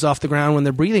 kilos off the ground when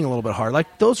they're breathing a little bit hard.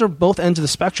 Like, those are both ends of the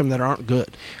spectrum that aren't good.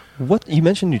 What you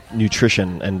mentioned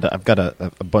nutrition, and I've got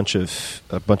a bunch of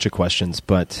questions,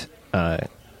 but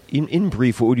in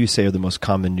brief, what would you say are the most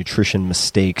common nutrition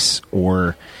mistakes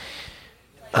or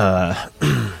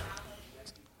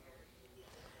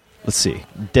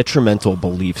detrimental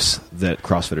beliefs that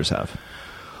CrossFitters have?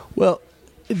 Well,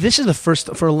 this is the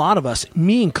first, for a lot of us,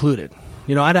 me included.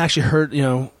 I'd actually heard,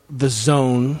 the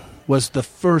zone was the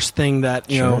first thing that,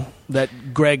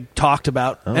 that Greg talked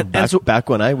about. Back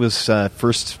when I was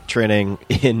first training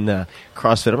in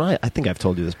CrossFit, I think I've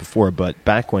told you this before, but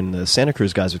back when the Santa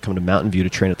Cruz guys would come to Mountain View to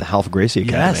train at the Half Gracie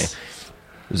Academy,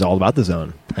 it was all about the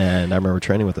zone. And I remember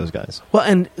training with those guys. Well,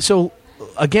 and so,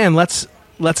 again, let's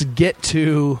get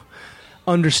to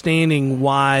understanding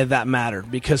why that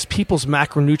mattered. Because people's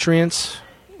macronutrients,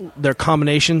 their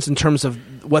combinations in terms of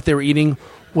what they were eating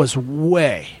was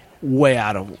way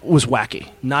was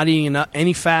wacky. Not eating enough,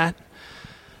 any fat,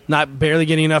 not barely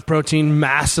getting enough protein,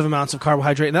 massive amounts of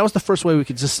carbohydrate. And that was the first way we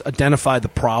could just identify the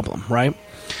problem, right?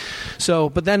 So,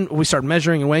 but then we started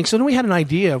measuring and weighing. So then we had an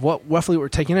idea of what roughly we were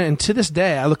taking in. And to this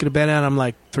day, I look at a banana and I'm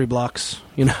like, 3 blocks.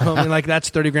 That's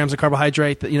 30 grams of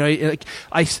carbohydrate.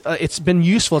 It's been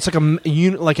useful. It's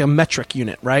like a metric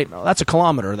unit, right? That's a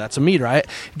kilometer. That's a meter. It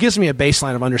gives me a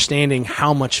baseline of understanding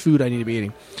how much food I need to be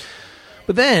eating.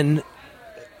 But then,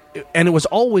 and it was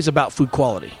always about food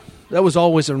quality. That was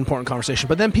always an important conversation.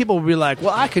 But then people would be like,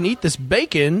 well, I can eat this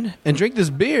bacon and drink this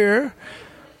beer,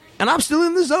 and I'm still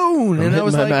in the zone. And I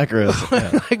was like,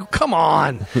 macros. like, come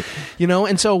on.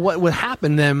 And so what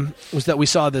happened then was that we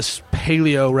saw this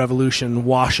paleo revolution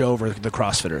wash over the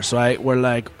CrossFitters, right? We're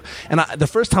like, the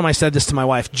first time I said this to my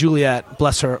wife, Juliet,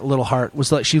 bless her little heart,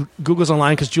 was like, she Googles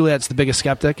online because Juliet's the biggest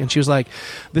skeptic, and she was like,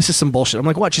 this is some bullshit. I'm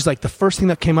like, what? She's like, the first thing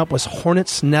that came up was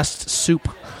hornet's nest soup.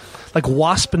 Like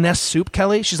wasp nest soup,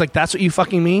 Kelly? She's like, that's what you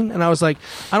fucking mean? And I was like,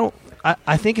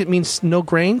 I think it means no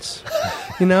grains,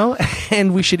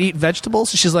 and we should eat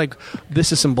vegetables. She's like,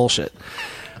 this is some bullshit.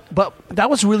 But that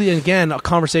was really, again, a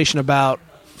conversation about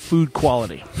food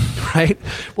quality, right?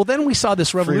 Well, then we saw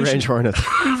this revolution. Free-range hornets.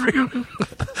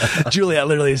 Juliet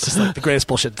literally is just like the greatest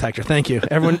bullshit detector. Thank you.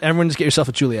 Everyone just get yourself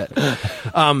a Juliet.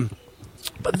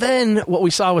 But then what we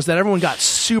saw was that everyone got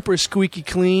super squeaky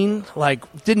clean,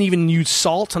 like didn't even use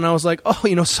salt. And I was like,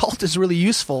 oh, salt is really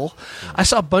useful. I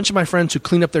saw a bunch of my friends who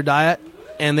cleaned up their diet,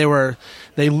 and they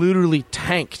literally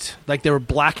tanked. Like they were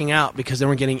blacking out because they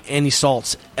weren't getting any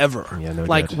salts ever. Yeah, no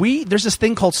like doubt. There's this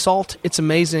thing called salt. It's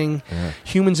amazing. Yeah.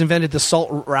 Humans invented the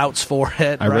salt routes for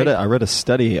it. I read a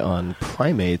study on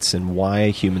primates and why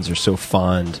humans are so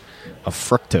fond of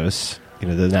fructose,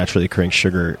 the naturally occurring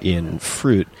sugar in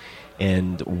fruit,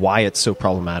 and why it's so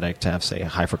problematic to have, say,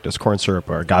 high fructose corn syrup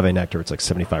or agave nectar. It's like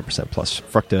 75% plus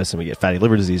fructose, and we get fatty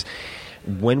liver disease.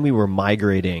 When we were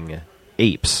migrating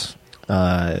apes,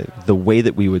 the way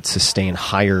that we would sustain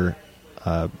higher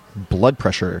blood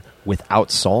pressure without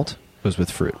salt was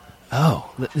with fruit.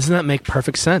 Oh, doesn't that make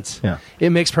perfect sense? Yeah. It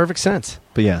makes perfect sense.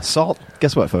 But yeah, salt,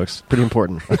 guess what, folks? Pretty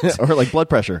important. Or like blood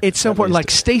pressure. It's so important. Like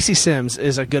Stacy Sims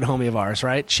is a good homie of ours,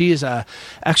 right? She is a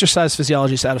exercise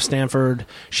physiologist out of Stanford.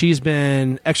 She's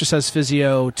been exercise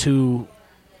physio to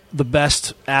the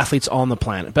best athletes on the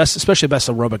planet, especially best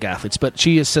aerobic athletes, but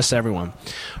she assists everyone.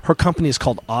 Her company is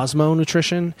called Osmo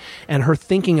Nutrition, and her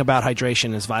thinking about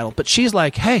hydration is vital. But she's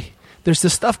like, hey, there's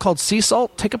this stuff called sea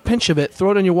salt. Take a pinch of it,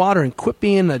 throw it in your water, and quit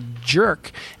being a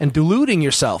jerk and diluting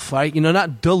yourself, right?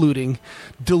 Not diluting,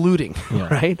 yeah.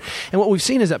 Right? And what we've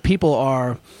seen is that people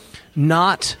are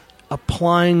not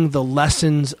applying the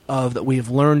lessons that we have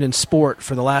learned in sport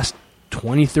for the last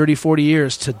 20, 30, 40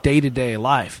 years to day-to-day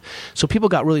life. So people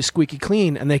got really squeaky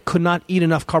clean, and they could not eat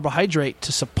enough carbohydrate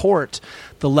to support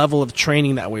the level of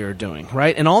training that we were doing,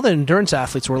 right? And all the endurance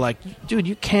athletes were like, dude,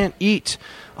 you can't eat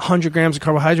 100 grams of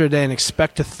carbohydrate a day and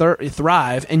expect to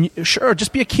thrive. And sure,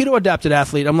 just be a keto-adapted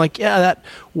athlete. I'm like, yeah, that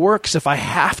works if I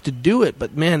have to do it,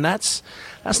 but man, that's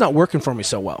not working for me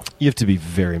so well. You have to be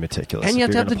very meticulous. And you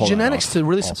have to have the genetics to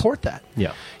really support that.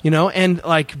 Yeah. And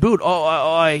like,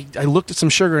 I looked at some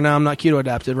sugar, now I'm not keto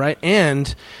adapted, right?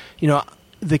 And,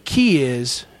 the key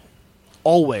is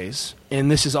always,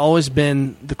 and this has always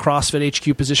been the CrossFit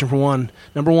HQ position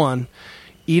number one,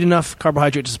 eat enough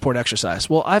carbohydrate to support exercise.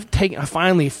 Well, I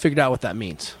finally figured out what that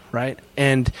means, right?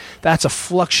 And that's a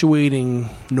fluctuating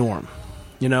norm.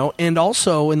 And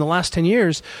also in the last 10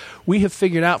 years, we have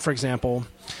figured out, for example,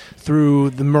 through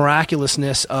the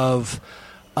miraculousness of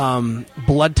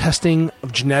blood testing,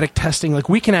 of genetic testing, like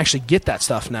we can actually get that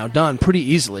stuff now done pretty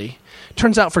easily.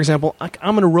 Turns out, for example,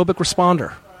 I'm an aerobic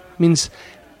responder. It means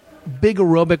big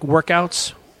aerobic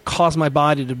workouts cause my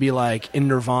body to be like in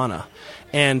nirvana.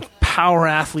 And power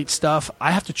athlete stuff,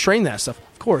 I have to train that stuff,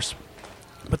 of course.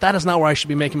 But that is not where I should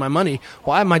be making my money.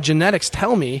 Why? My genetics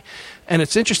tell me, and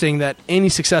it's interesting that any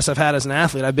success I've had as an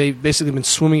athlete, I've basically been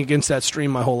swimming against that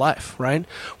stream my whole life, right?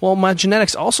 Well, my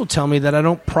genetics also tell me that I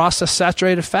don't process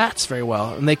saturated fats very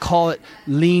well, and they call it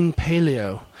lean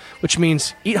paleo. which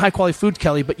means eat high-quality food,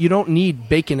 Kelly, but you don't need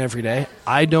bacon every day.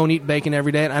 I don't eat bacon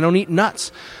every day, and I don't eat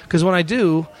nuts. Because when I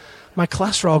do, my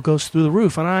cholesterol goes through the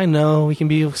roof. And I know we can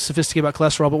be sophisticated about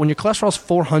cholesterol, but when your cholesterol's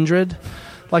 400,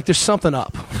 like there's something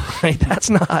up, right? That's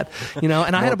not, and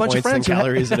I had a bunch of friends.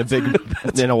 Calories in a big,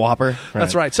 in a Whopper.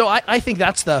 That's right. So I think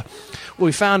that's what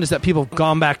we found is that people have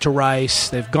gone back to rice.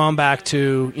 They've gone back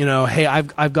to, hey,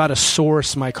 I've got to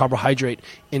source my carbohydrate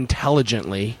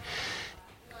intelligently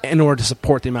in order to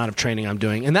support the amount of training I'm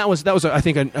doing. And that was I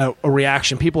think, a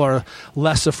reaction. People are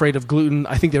less afraid of gluten.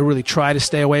 I think they really try to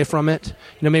stay away from it.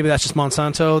 Maybe that's just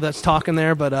Monsanto that's talking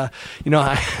there, but, sorry,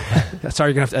 you're going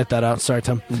to have to edit that out. Sorry,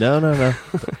 Tim. No.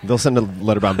 They'll send a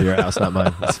letter bomb to your house, not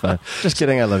mine. That's fine. Just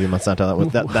kidding. I love you,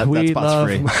 Monsanto. That spot's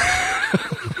free.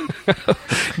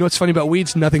 What's funny about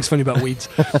weeds? Nothing's funny about weeds.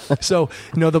 So,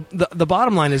 the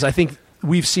bottom line is I think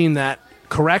we've seen that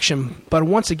correction, but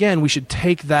once again, we should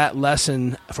take that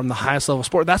lesson from the highest level of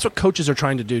sport. That's what coaches are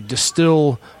trying to do,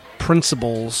 distill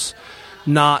principles,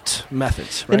 not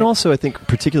methods. Right? And also, I think,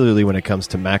 particularly when it comes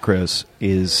to macros,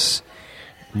 is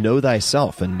know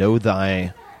thyself and know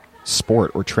thy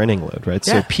sport or training load, right?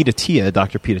 Yeah. So Pete Attia,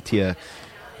 Dr. Pete Attia,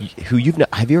 who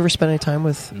have you ever spent any time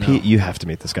with? No. Pete, you have to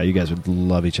meet this guy. You guys would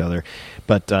love each other.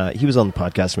 But he was on the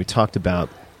podcast, and we talked about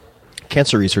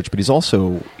cancer research, but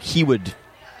he would...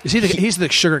 He's the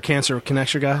sugar cancer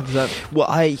connector guy? Is that...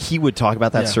 he would talk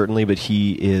about that, certainly, but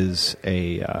he is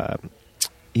he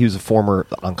was a former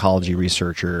oncology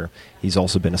researcher. He's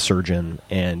also been a surgeon,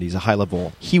 and he's a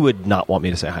high-level... He would not want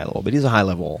me to say high-level, but he's a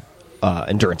high-level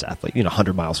endurance athlete,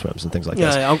 100-mile swims and things like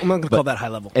that. Yeah, I'm not going to call that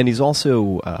high-level. And he's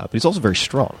also very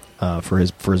strong for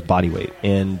his body weight,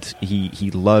 and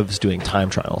he loves doing time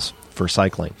trials for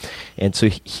cycling. And so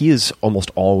he is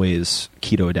almost always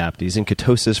keto adapted. He's in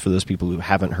ketosis. For those people who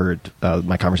haven't heard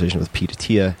my conversation with Pete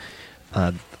Attia,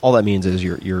 all that means is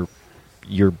you're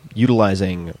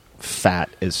utilizing fat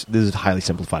this is highly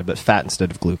simplified, but fat instead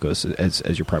of glucose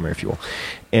as your primary fuel.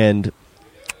 And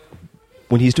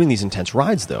when he's doing these intense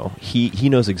rides, though, he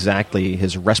knows exactly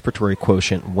his respiratory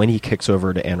quotient when he kicks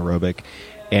over to anaerobic,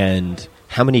 and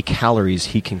how many calories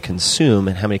he can consume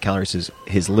and how many calories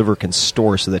his liver can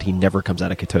store so that he never comes out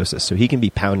of ketosis. So he can be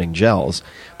pounding gels,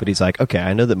 but he's like, okay,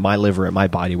 I know that my liver at my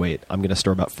body weight, I'm going to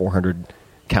store about 400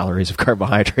 calories of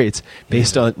carbohydrates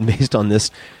based on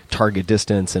this target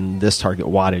distance and this target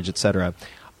wattage, etc.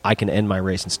 I can end my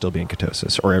race and still be in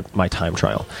ketosis, or my time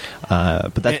trial.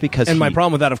 But that's because... And my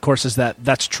problem with that, of course, is that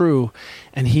that's true,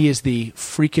 and he is the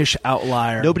freakish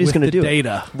outlier. Nobody's going to do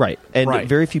data. It. Right. And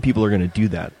very few people are going to do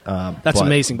that. That's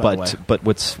amazing, by the way. But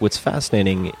what's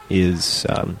fascinating is...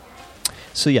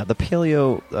 the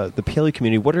paleo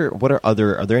community,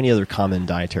 are there any other common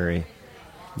dietary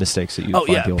mistakes that you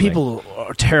find people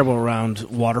are terrible around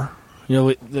water.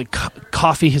 The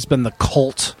coffee has been the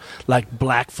cult, like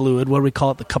black fluid. What do we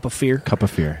call it? The cup of fear? Cup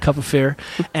of fear. Cup of fear.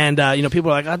 And,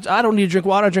 people are like, I don't need to drink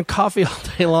water. I drink coffee all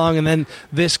day long. And then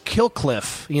this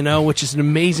Killcliff, which is an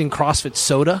amazing CrossFit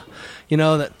soda,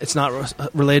 that it's not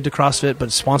related to CrossFit, but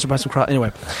it's sponsored by some CrossFit.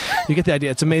 Anyway, you get the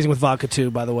idea. It's amazing with vodka,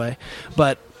 too, by the way.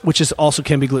 But... which is also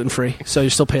can be gluten-free, so you're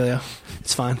still paleo.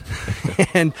 It's fine.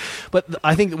 But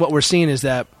I think what we're seeing is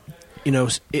that,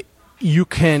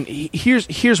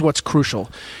 here's what's crucial.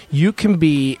 You can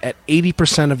be at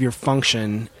 80% of your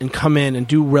function and come in and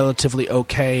do relatively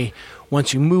okay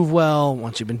once you move well,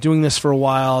 once you've been doing this for a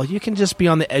while. You can just be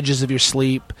on the edges of your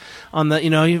sleep, on the,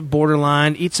 you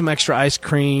borderline, eat some extra ice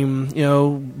cream,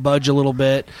 budge a little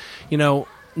bit,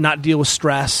 not deal with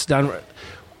stress down.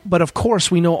 But of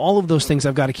course, we know all of those things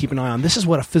I've got to keep an eye on. This is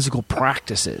what a physical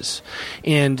practice is.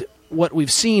 And what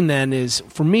we've seen then is,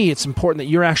 for me, it's important that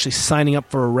you're actually signing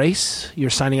up for a race. You're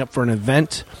signing up for an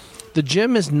event. The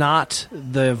gym is not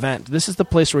the event. This is the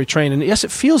place where we train. And yes,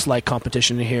 it feels like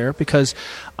competition in here because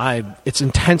it's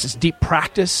intense. It's deep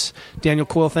practice. Daniel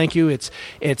Coyle, thank you.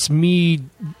 It's me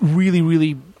really,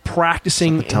 really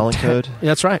practicing. The talent code.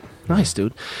 That's right. Nice,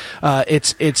 dude.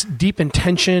 It's deep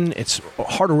intention. It's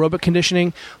hard aerobic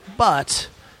conditioning, but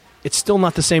it's still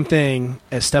not the same thing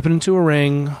as stepping into a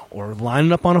ring or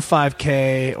lining up on a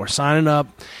 5K or signing up.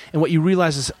 And what you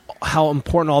realize is how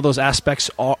important all those aspects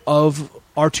are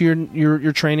to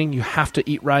your training. You have to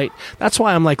eat right. That's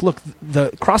why I'm like, look,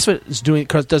 the CrossFit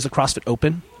does the CrossFit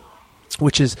Open,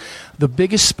 which is the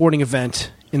biggest sporting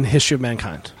event in the history of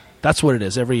mankind. That's what it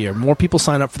is every year. More people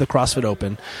sign up for the CrossFit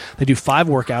Open. They do 5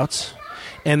 workouts,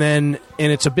 and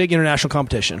it's a big international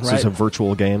competition, right? So it's a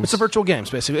virtual game? It's a virtual games,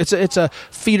 basically. It's a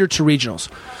feeder to regionals.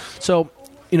 So,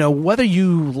 whether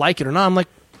you like it or not, I'm like,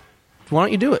 why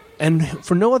don't you do it? And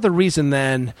for no other reason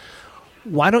than,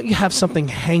 why don't you have something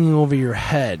hanging over your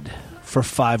head for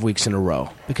 5 weeks in a row,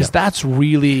 because that's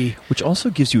really... Which also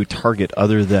gives you a target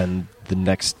other than the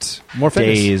next More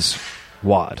fitness. day's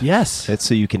WOD. Yes. It's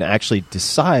so you can actually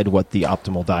decide what the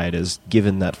optimal diet is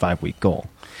given that 5-week goal.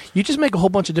 You just make a whole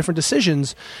bunch of different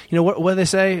decisions. You know, what do they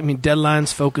say? I mean,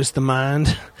 deadlines focus the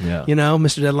mind, Yeah. you know,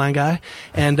 Mr. Deadline guy.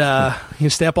 And you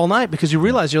stay up all night because you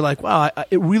realize you're like, wow,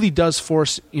 it really does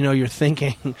force, you know, your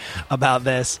thinking about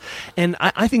this. And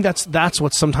I think that's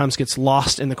what sometimes gets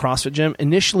lost in the CrossFit gym.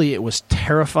 Initially, it was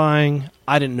terrifying.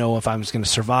 I didn't know if I was going to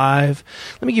survive.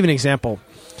 Let me give you an example.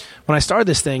 When I started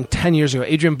this thing 10 years ago,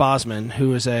 Adrian Bosman,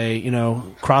 who is a, you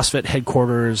know, CrossFit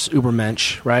headquarters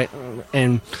Ubermensch, right?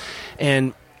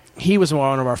 And he was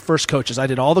one of our first coaches. I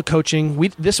did all the coaching.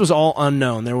 This was all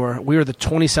unknown. We were the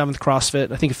 27th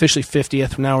CrossFit, I think officially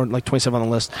 50th. Now we're like 27 on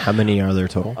the list. How many are there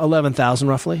total? 11,000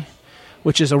 roughly,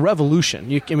 which is a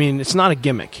revolution. I mean, it's not a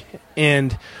gimmick.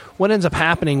 And what ends up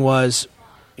happening was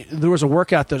there was a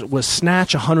workout that was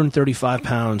snatch 135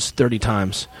 pounds 30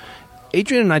 times.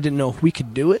 Adrian and I didn't know if we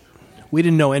could do it. We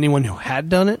didn't know anyone who had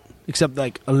done it, except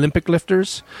like Olympic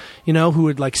lifters, you know, who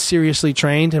had like seriously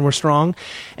trained and were strong.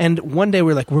 And one day we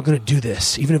were like, we're going to do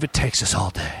this, even if it takes us all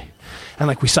day. And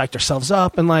like we psyched ourselves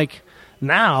up. And like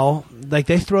now, like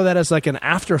they throw that as like an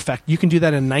after effect. You can do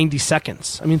that in 90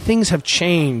 seconds. I mean, things have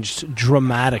changed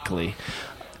dramatically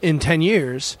in 10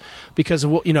 years because,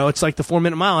 you know, it's like the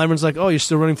 4-minute mile. Everyone's like, oh, you're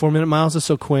still running 4-minute miles? That's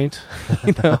so quaint.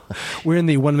 You know, we're in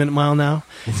the 1-minute mile now.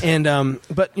 And,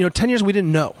 but, you know, 10 years we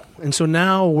didn't know. And so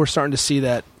now we're starting to see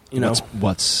that, you know,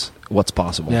 what's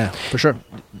possible. Yeah, for sure.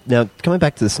 Now, coming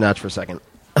back to the snatch for a second.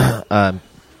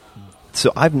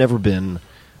 So I've never been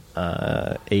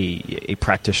a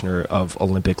practitioner of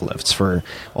Olympic lifts for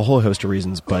a whole host of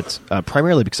reasons, but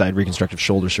primarily because I had reconstructive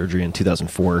shoulder surgery in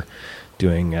 2004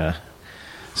 doing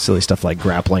silly stuff like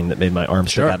grappling that made my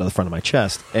arms stick out of the front of my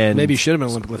chest. And maybe you should have been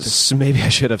Olympic lifting. So maybe I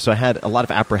should have. So I had a lot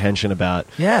of apprehension about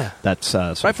that.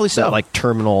 Rightfully so. That, like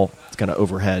terminal kind of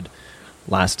overhead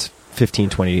last 15,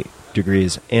 20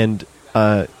 degrees. And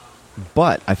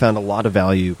but I found a lot of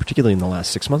value, particularly in the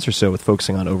last 6 months or so, with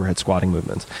focusing on overhead squatting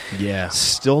movements. Yeah.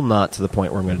 Still not to the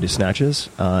point where I'm going to do snatches.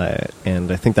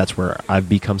 And I think that's where I've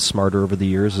become smarter over the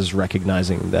years, is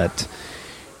recognizing that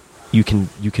you can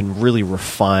really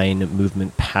refine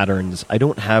movement patterns. I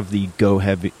don't have the go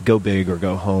heavy, go big, or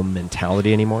go home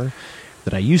mentality anymore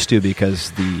that I used to,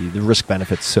 because the risk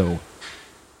benefit's so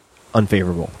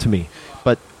unfavorable to me.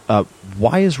 But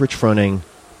why is Rich Froning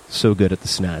so good at the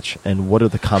snatch, and what are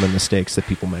the common mistakes that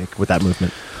people make with that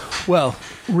movement? Well,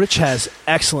 Rich has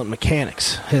excellent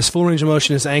mechanics. His full range of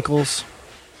motion, his ankles,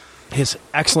 his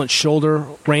excellent shoulder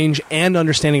range, and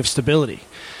understanding of stability.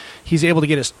 He's able to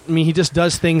get he just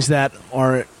does things that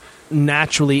are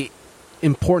naturally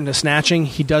important to snatching.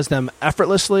 He does them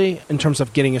effortlessly in terms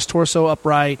of getting his torso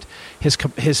upright. His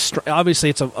obviously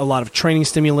it's a lot of training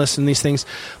stimulus and these things,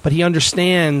 but he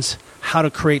understands how to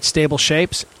create stable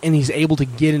shapes, and he's able to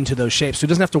get into those shapes. So he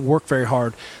doesn't have to work very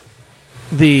hard.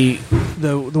 The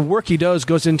work he does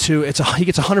goes into he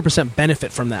gets 100%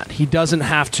 benefit from that. He doesn't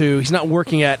have to. He's not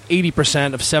working at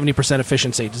 80% of 70%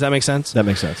 efficiency. Does that make sense? That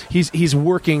makes sense. He's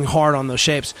working hard on those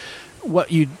shapes.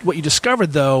 What you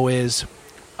discovered though is,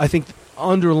 I think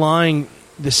underlying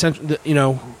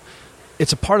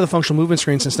it's a part of the functional movement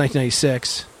screen since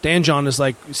 1996. Dan John is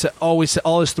like always,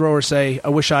 all his throwers say, I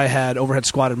wish I had overhead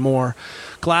squatted more.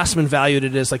 Glassman valued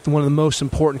it as like one of the most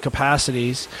important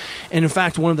capacities. And in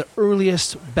fact, one of the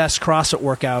earliest, best CrossFit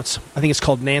workouts, I think it's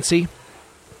called Nancy.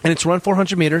 And it's run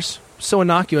 400 meters. So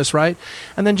innocuous, right?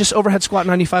 And then just overhead squat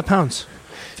 95 pounds.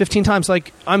 15 times.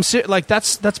 Like,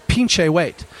 that's pinche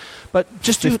weight. But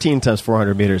just 15 times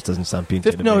 400 meters doesn't sound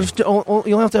pinche to me. No, you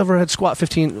only have to overhead squat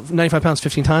 95 pounds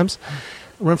 15 times,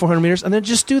 run 400 meters, and then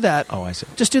just do that. Oh, I see.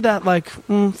 Just do that like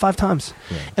 5 times.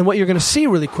 Yeah. And what you're going to see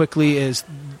really quickly is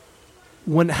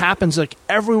when it happens, like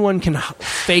everyone can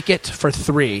fake it for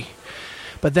 3,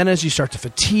 but then as you start to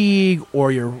fatigue or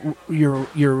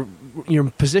your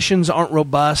positions aren't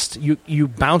robust, you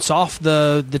bounce off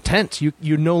the tent.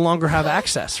 You no longer have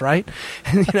access, right?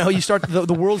 And you start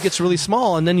the world gets really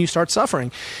small, and then you start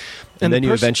suffering. And then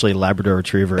you eventually Labrador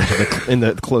Retriever in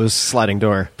the closed sliding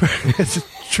door. It's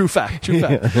true fact.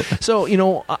 Yeah. So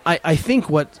I think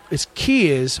what is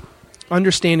key is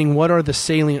understanding what are the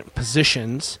salient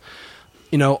positions.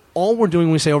 All we're doing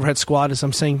when we say overhead squat is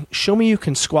I'm saying, show me you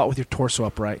can squat with your torso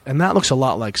upright. And that looks a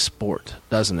lot like sport,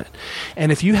 doesn't it?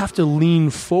 And if you have to lean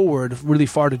forward really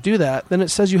far to do that, then it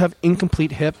says you have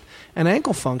incomplete hip and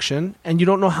ankle function, and you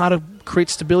don't know how to create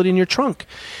stability in your trunk.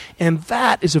 And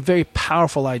that is a very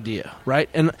powerful idea, right?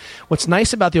 And what's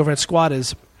nice about the overhead squat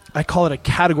is I call it a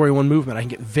category 1 movement. I can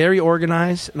get very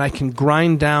organized, and I can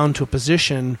grind down to a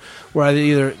position where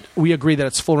either we agree that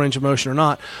it's full range of motion or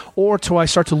not, or till I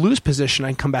start to lose position, I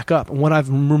can come back up. And what I've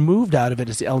removed out of it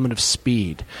is the element of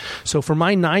speed. So for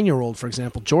my 9-year-old, for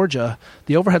example, Georgia,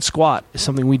 the overhead squat is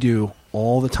something we do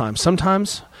all the time.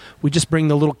 Sometimes we just bring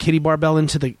the little kiddie barbell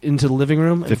into the living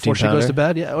room before she goes to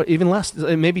bed. Yeah, or even less,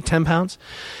 maybe 10 pounds.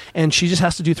 And she just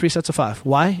has to do 3 sets of 5.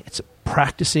 Why? It's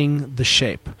practicing the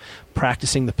shape,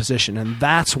 practicing the position, and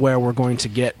that's where we're going to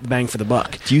get bang for the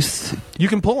buck. You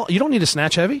can pull. You don't need to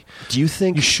snatch heavy. Do you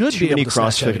think you should too be many able to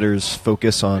snatch heavy? CrossFitters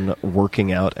focus on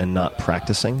working out and not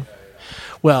practicing?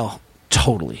 Well,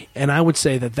 totally. And I would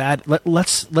say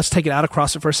let's take it out of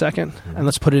CrossFit for a second, and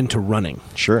let's put it into running.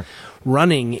 Sure.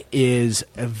 Running is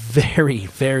a very,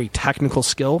 very technical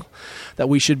skill that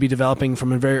we should be developing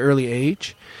from a very early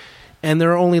age. And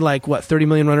there are only 30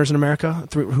 million runners in America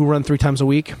who run 3 times a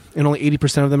week, and only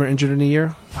 80% of them are injured in a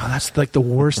year. Wow, that's like the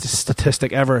worst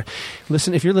statistic ever.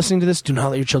 Listen, if you're listening to this, do not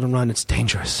let your children run. It's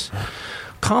dangerous.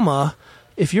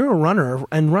 If you're a runner,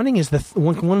 and running is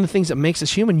one of the things that makes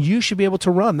us human, you should be able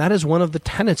to run. That is one of the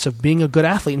tenets of being a good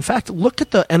athlete. In fact, look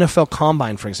at the NFL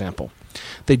Combine, for example.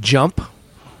 They jump,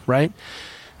 right?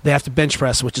 They have to bench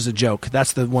press, which is a joke.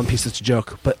 That's the one piece that's a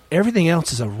joke. But everything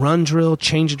else is a run drill,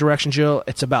 change of direction drill.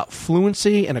 It's about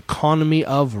fluency and economy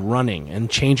of running and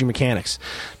changing mechanics.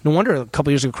 No wonder a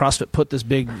couple years ago CrossFit put this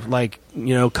big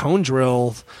cone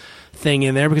drill thing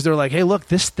in there, because they're like, hey, look,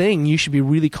 this thing you should be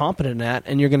really competent at,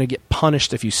 and you're going to get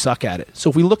punished if you suck at it. So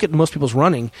if we look at most people's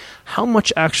running, how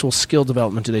much actual skill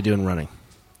development do they do in running?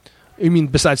 I mean,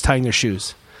 besides tying their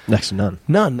shoes? Next to none.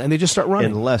 None, and they just start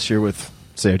running. Unless you're with,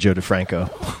 say, Joe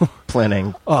DeFranco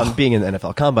planning on being in the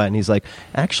NFL Combine, and he's like,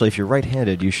 actually, if you're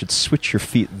right-handed, you should switch your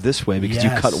feet this way because you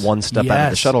cut one step out of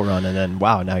the shuttle run, and then,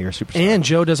 wow, now you're a superstar. And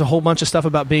Joe does a whole bunch of stuff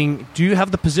about do you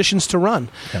have the positions to run?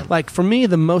 Yeah. Like, for me,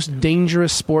 the most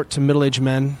dangerous sport to middle-aged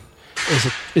men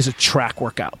is a track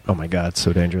workout. Oh my God, it's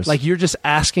so dangerous. Like, you're just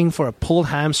asking for a pulled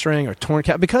hamstring or torn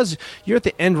calf, because you're at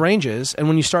the end ranges, and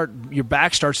when you start, your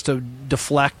back starts to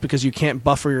deflect because you can't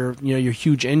buffer your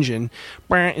huge engine,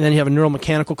 and then you have a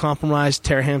neuromechanical compromise,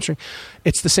 tear hamstring.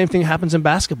 It's the same thing that happens in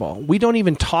basketball. We don't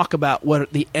even talk about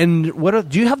do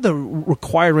you have the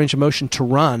required range of motion to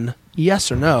run?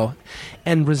 Yes or no?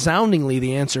 And resoundingly,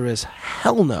 the answer is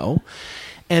hell no.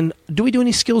 And do we do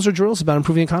any skills or drills about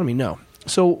improving the economy? No.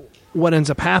 So what ends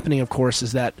up happening, of course,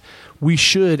 is that we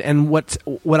should, and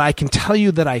what I can tell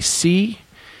you that I see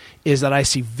is that I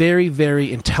see very,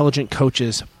 very intelligent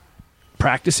coaches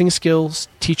practicing skills,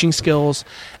 teaching skills,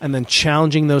 and then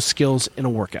challenging those skills in a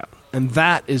workout. And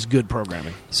that is good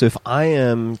programming. So if I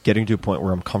am getting to a point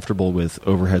where I'm comfortable with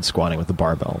overhead squatting with the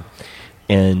barbell,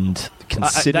 and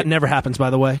that never happens, by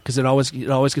the way, because it always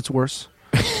gets worse.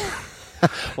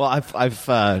 Well,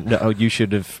 no, you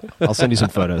should have. I'll send you some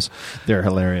photos. They're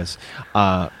hilarious.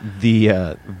 If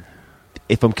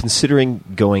I'm considering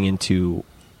going into,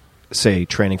 say,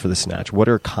 training for the snatch, what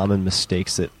are common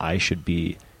mistakes that I should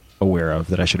be aware of,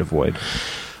 that I should avoid?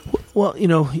 Well,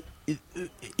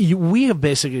 we have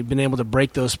basically been able to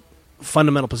break those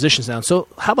fundamental positions down. So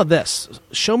how about this?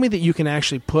 Show me that you can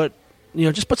actually put,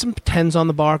 just put some 10s on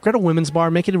the bar. Get a women's bar.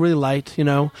 Make it really light.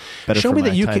 Better show for me my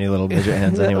that you tiny little midget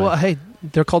hands anyway. Well, hey,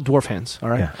 they're called dwarf hands. All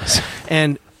right. Yeah.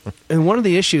 And one of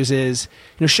the issues is,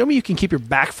 show me you can keep your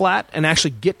back flat and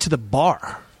actually get to the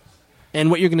bar. And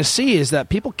what you're going to see is that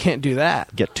people can't do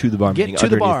that. Get to the bar. Get to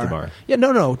the bar. Yeah,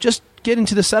 no. Just get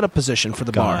into the setup position for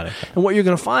the bar. And what you're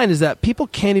going to find is that people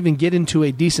can't even get into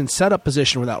a decent setup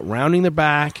position without rounding their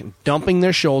back and dumping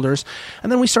their shoulders.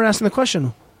 And then we start asking the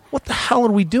question, what the hell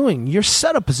are we doing? Your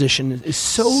setup position is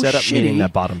so setup shitty. Meaning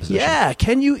that bottom position. Yeah.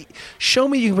 Can you show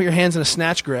me you can put your hands in a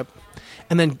snatch grip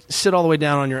and then sit all the way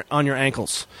down on your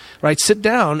ankles, right? Sit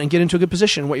down and get into a good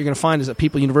position. What you're going to find is that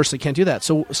people universally can't do that.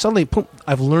 So suddenly, boom,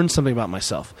 I've learned something about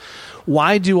myself.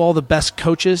 Why do all the best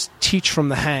coaches teach from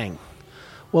the hang?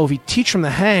 Well, if you teach from the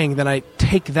hang, then I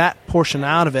take that portion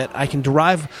out of it. I can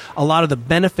derive a lot of the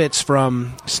benefits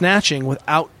from snatching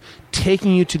without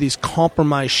taking you to these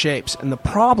compromised shapes. And the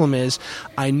problem is,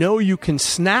 I know you can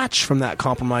snatch from that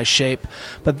compromised shape,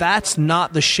 but that's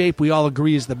not the shape we all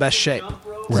agree is the best shape.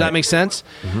 Does that make sense?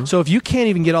 Mm-hmm. So if you can't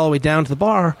even get all the way down to the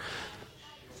bar,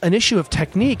 an issue of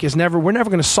technique is we're never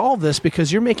going to solve this,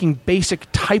 because you're making basic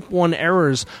type 1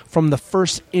 errors from the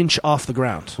first inch off the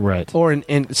ground. Right. Or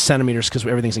in centimeters, because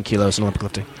everything's in kilos in Olympic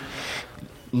lifting.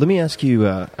 Let me ask you,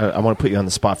 I want to put you on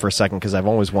the spot for a second, because I've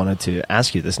always wanted to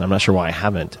ask you this, and I'm not sure why I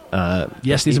haven't.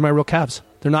 Yes, these are my real calves.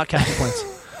 They're not calf implants.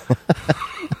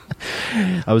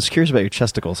 I was curious about your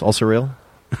chesticles. Also real?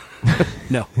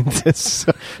 No. It's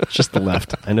just the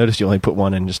left. I noticed you only put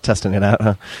one in, just testing it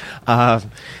out. Huh?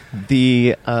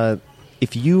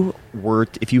 If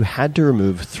you had to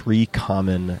remove 3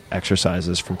 common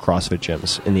exercises from CrossFit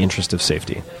gyms in the interest of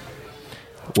safety,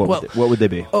 what would they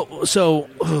be? Oh, so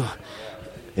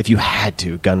if you had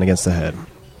to, gun against the head.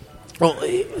 Well,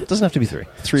 it doesn't have to be 3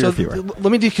 so or fewer.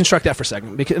 Let me deconstruct that for a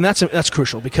second, and that's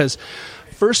crucial, because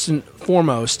first and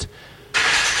foremost,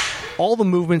 all the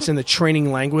movements in the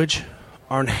training language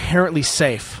are inherently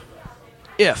safe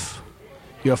if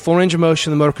you have full range of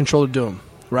motion, the motor control to do them,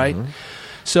 right? Mm-hmm.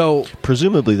 So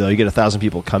presumably, though, you get 1,000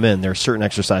 people come in, there are certain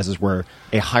exercises where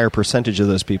a higher percentage of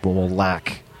those people will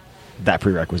lack that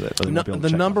prerequisite.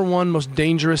 The number one most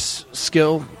dangerous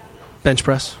skill, bench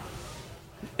press.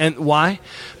 And why?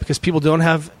 Because people don't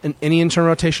have any internal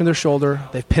rotation of their shoulder.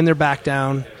 They've pinned their back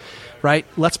down, right?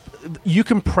 You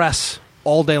can press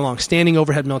all day long. Standing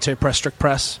overhead military press, strict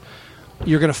press.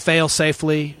 You're going to fail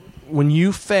safely. When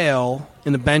you fail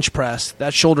in the bench press,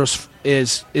 that shoulder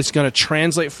is going to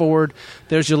translate forward.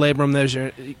 There's your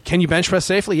labrum. Can you bench press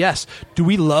safely? Yes. Do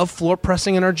we love floor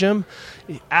pressing in our gym?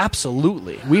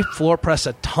 Absolutely. We floor press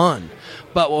a ton.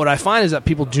 But what I find is that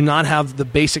people do not have the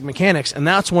basic mechanics, and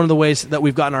that's one of the ways that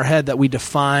we've got in our head that we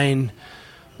define,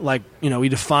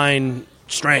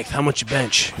 strength, how much you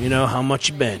bench, how much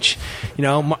you bench.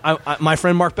 My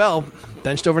friend Mark Bell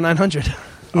benched over 900.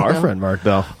 Our friend Mark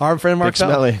Bell. Big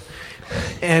Smelly.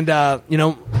 And,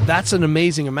 that's an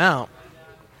amazing amount.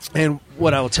 And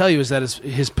what I will tell you is that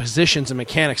his positions and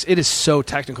mechanics, it is so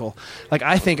technical. Like,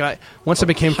 I think once I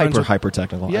became friends with... Hyper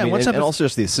technical. Yeah, and also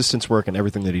just the assistance work and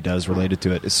everything that he does related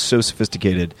to it is so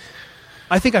sophisticated.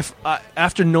 I think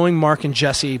after knowing Mark and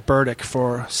Jesse Burdick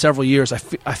for several years, I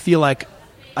feel like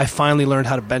I finally learned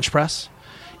how to bench press.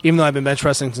 Even though I've been bench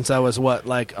pressing since I was,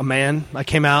 a man. I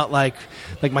came out like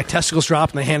my testicles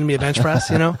dropped and they handed me a bench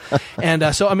press, And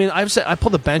I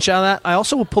pulled the bench out of that. I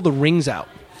also will pull the rings out.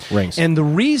 And the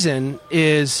reason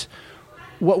is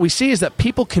what we see is that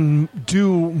people can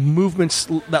do movements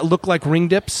that look like ring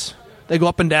dips. They go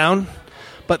up and down,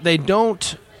 but they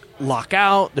don't lock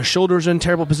out. Their shoulders are in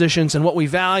terrible positions, and what we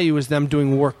value is them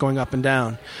doing work going up and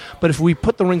down. But if we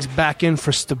put the rings back in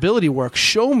for stability work,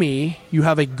 show me you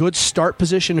have a good start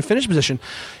position and finish position.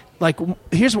 Like,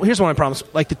 here's one I promise.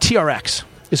 Like, the TRX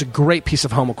is a great piece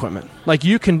of home equipment. Like,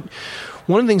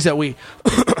 one of the things that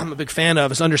I'm a big fan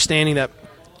of is understanding that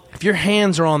if your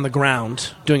hands are on the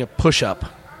ground doing a push-up,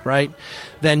 right,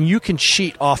 then you can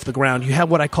cheat off the ground. You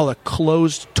have what I call a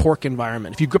closed torque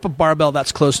environment. If you grip a barbell,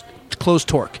 that's closed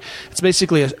torque. It's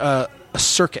basically a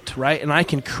circuit, right? And I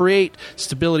can create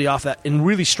stability off that in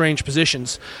really strange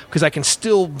positions because I can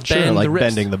still bend the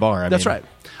wrist. Bending the bar. That's right.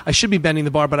 I should be bending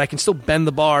the bar, but I can still bend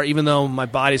the bar even though my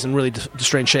body's in really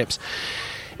strange shapes.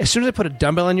 As soon as I put a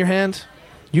dumbbell in your hand,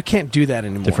 you can't do that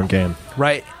anymore. Different game.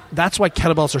 Right? That's why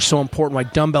kettlebells are so important, why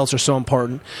dumbbells are so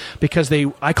important, because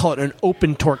I call it an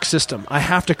open torque system. I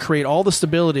have to create all the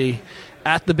stability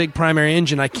at the big primary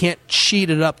engine. I can't cheat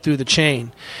it up through the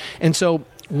chain. And so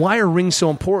why are rings so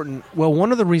important? Well,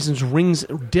 one of the reasons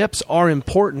dips are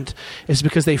important is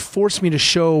because they force me to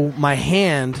show my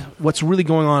hand what's really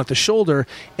going on at the shoulder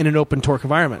in an open torque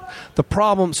environment.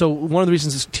 So one of the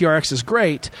reasons this TRX is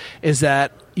great is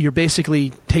that you're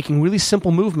basically taking really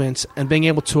simple movements and being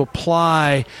able to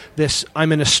apply this.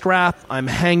 I'm in a strap, I'm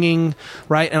hanging,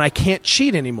 right, and I can't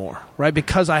cheat anymore, right?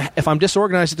 Because if I'm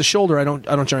disorganized at the shoulder, I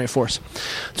don't generate force.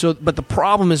 So, but the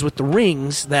problem is with the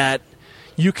rings that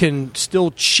you can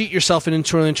still cheat yourself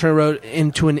into a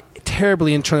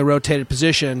terribly internally rotated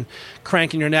position,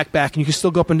 cranking your neck back, and you can still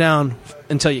go up and down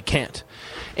until you can't.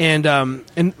 And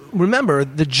remember,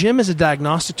 the gym is a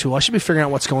diagnostic tool. I should be figuring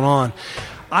out what's going on.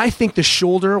 I think the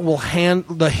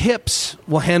hips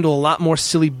will handle a lot more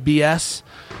silly BS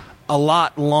a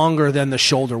lot longer than the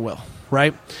shoulder will,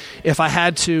 right? If I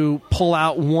had to pull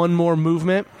out one more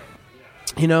movement,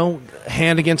 gun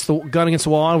against the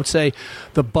wall, I would say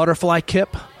the butterfly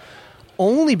kip,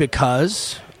 only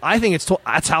because I think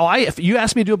that's how if you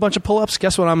ask me to do a bunch of pull-ups,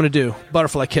 guess what I'm going to do?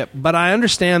 Butterfly kip. But I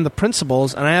understand the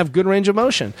principles and I have good range of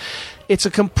motion. It's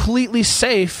a completely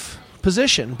safe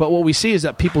position, but what we see is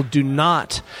that people do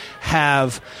not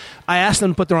have. I ask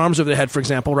them to put their arms over their head, for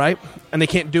example, right? And they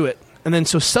can't do it. And then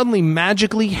so suddenly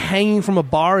magically hanging from a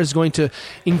bar is going to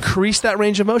increase that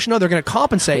range of motion. No, they're going to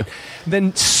compensate.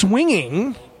 Then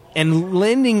swinging and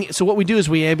landing. So what we do is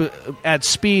we add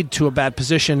speed to a bad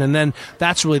position, and then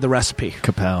that's really the recipe.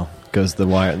 Kapow goes the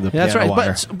wire. That's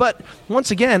right. But once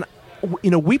again,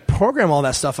 we program all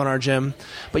that stuff on our gym,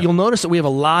 but you'll notice that we have a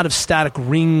lot of static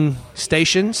ring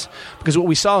stations, because what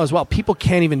we saw as well, people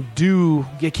can't even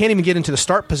get into the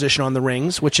start position on the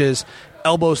rings, which is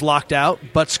elbows locked out,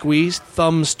 butt squeezed,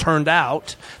 thumbs turned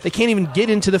out. They can't even get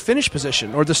into the finish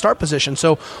position or the start position.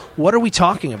 So what are we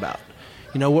talking about?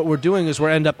 What we're doing is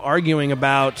we end up arguing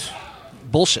about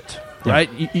bullshit, right?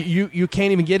 You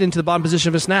can't even get into the bottom position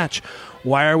of a snatch.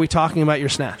 Why are we talking about your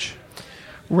snatch?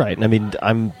 Right. I mean,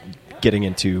 I'm getting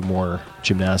into more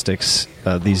gymnastics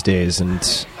these days,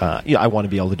 and I want to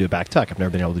be able to do a back tuck. I've never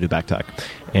been able to do back tuck.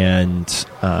 And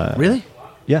really?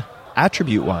 Yeah.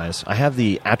 Attribute-wise, I have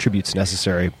the attributes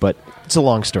necessary, but it's a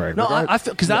long story. No, I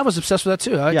feel, because I was obsessed with that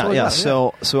too.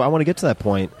 So I want to get to that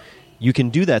point. You can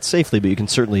do that safely, but you can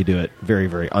certainly do it very,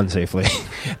 very unsafely,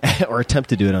 or attempt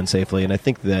to do it unsafely. And I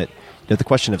think that the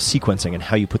question of sequencing and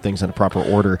how you put things in a proper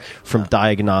order, from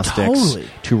diagnostics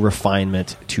to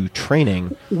refinement to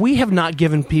training. We have not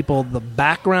given people the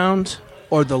background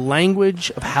or the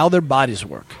language of how their bodies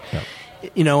work.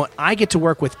 Yeah. I get to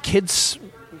work with kids,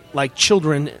 like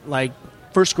children, like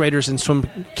first graders and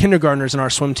kindergartners in our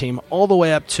swim team, all the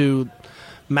way up to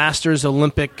masters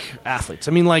Olympic athletes.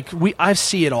 I mean, I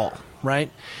see it all, right?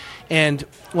 And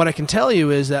what I can tell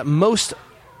you is that most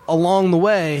along the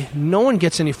way, no one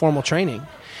gets any formal training.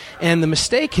 And the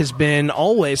mistake has been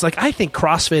always, I think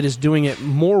CrossFit is doing it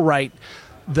more right.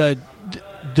 The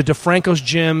DeFranco's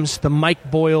gyms, the Mike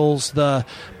Boyles, the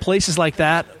places like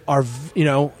that are,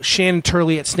 Shannon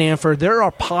Turley at Stanford. There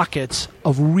are pockets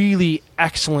of really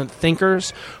excellent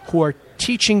thinkers who are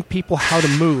teaching people how to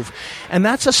move. And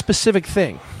that's a specific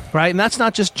thing, right? And that's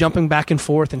not just jumping back and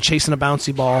forth and chasing a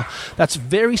bouncy ball. That's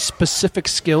very specific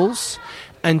skills,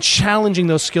 and challenging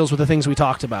those skills with the things we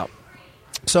talked about.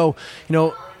 So,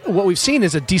 what we've seen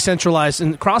is a decentralized,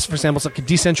 in CrossFit, for example, it's like a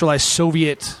decentralized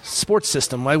Soviet sports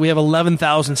system, right? We have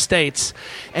 11,000 states,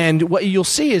 and what you'll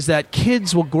see is that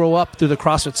kids will grow up through the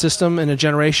CrossFit system in a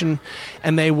generation,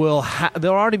 and they'll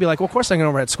already be like, well, of course I can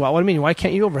overhead squat. What do you mean? Why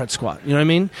can't you overhead squat? You know what I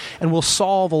mean? And we'll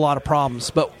solve a lot of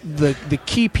problems. But the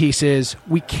key piece is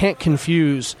we can't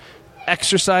confuse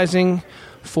exercising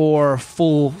for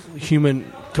full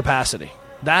human capacity.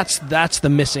 That's the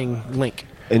missing link.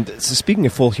 And so, speaking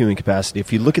of full human capacity,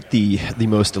 if you look at the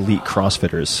most elite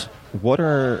CrossFitters, what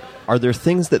are there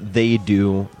things that they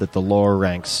do that the lower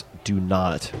ranks do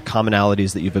not?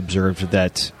 Commonalities that you've observed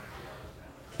that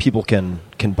people can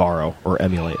borrow or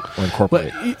emulate or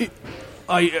incorporate?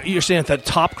 But you're saying that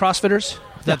top CrossFitters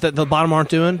that the bottom aren't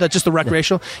doing? That just the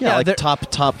recreational? Yeah, like top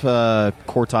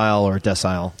quartile or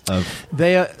decile of.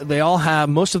 They all have.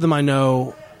 Most of them I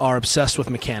know are obsessed with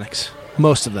mechanics.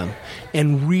 Most of them,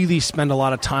 and really spend a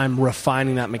lot of time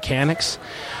refining that mechanics.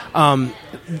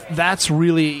 That's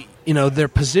really, their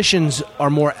positions are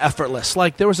more effortless.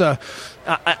 Like there was I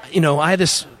had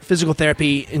this physical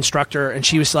therapy instructor, and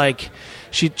she was like,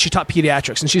 she taught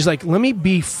pediatrics, and she's like, let me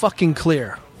be fucking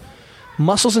clear.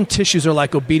 Muscles and tissues are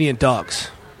like obedient dogs.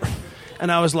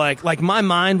 And I was like my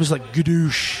mind was like,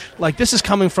 gadoosh. Like, this is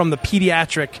coming from the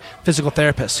pediatric physical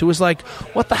therapist who was like,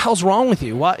 what the hell's wrong with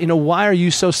you? Why are you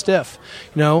so stiff?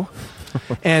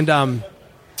 And, the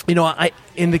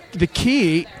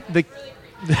key, the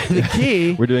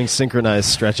key. We're doing synchronized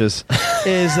stretches.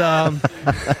 Is, the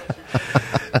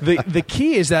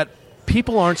key is that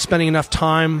people aren't spending enough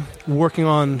time working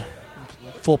on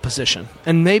full position.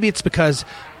 And maybe it's because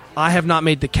I have not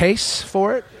made the case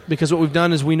for it. Because what we've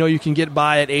done is we know you can get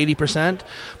by at 80%,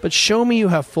 but show me you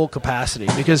have full capacity,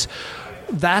 because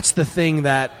that's the thing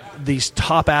that these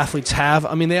top athletes have.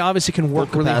 I mean, they obviously can work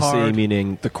full really hard. Capacity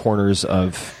meaning the corners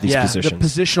of these positions. The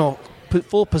positional,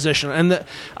 full position. And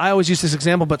I always use this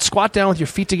example, but squat down with your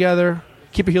feet together,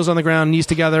 keep your heels on the ground, knees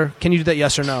together. Can you do that,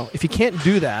 yes or no? If you can't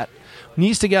do that,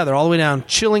 knees together all the way down,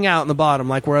 chilling out in the bottom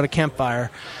like we're at a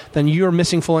campfire, then you're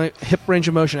missing full hip range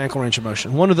of motion, ankle range of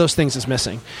motion. One of those things is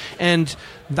missing. And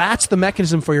that's the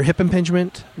mechanism for your hip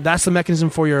impingement. That's the mechanism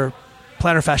for your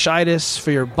plantar fasciitis,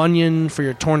 for your bunion, for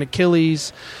your torn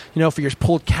Achilles, for your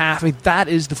pulled calf. I mean, that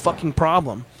is the fucking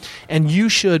problem. And you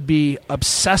should be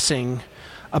obsessing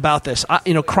about this.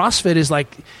 CrossFit is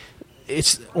like...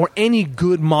 or any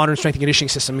good modern strength and conditioning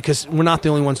system, because we're not the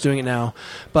only ones doing it now,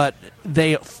 but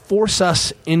they force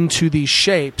us into these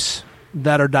shapes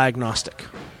that are diagnostic,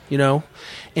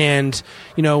 and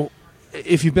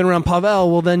if you've been around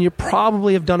Pavel, well, then you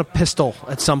probably have done a pistol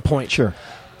at some point. Sure.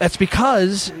 That's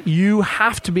because you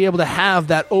have to be able to have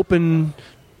that open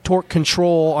torque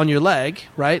control on your leg,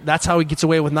 right? That's how he gets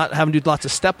away with not having to do lots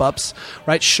of step ups,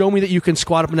 right? Show me that you can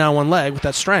squat up and down one leg with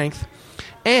that strength.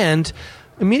 And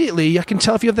immediately I can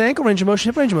tell if you have the ankle range of motion,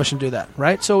 hip range of motion to do that,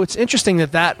 right? So it's interesting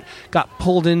that got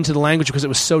pulled into the language because it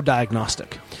was so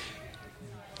diagnostic.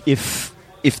 If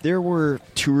there were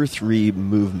 2 or 3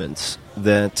 movements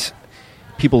that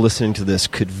people listening to this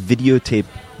could videotape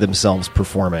themselves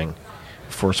performing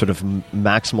for sort of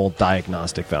maximal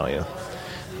diagnostic value,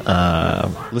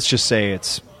 let's just say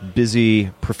it's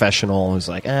busy professional who's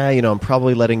like, I'm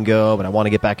probably letting go, but I want to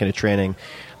get back into training.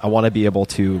 I want to be able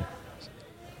to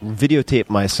videotape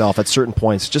myself at certain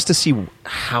points just to see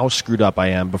how screwed up I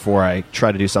am before I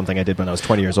try to do something I did when I was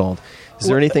 20 years old. Is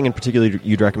there anything in particular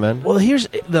you'd recommend? Well, here's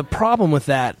the problem with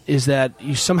that is that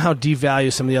you somehow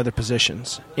devalue some of the other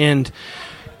positions. And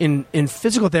in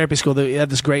physical therapy school, they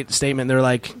had this great statement. They're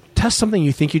like, test something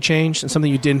you think you changed and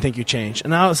something you didn't think you changed.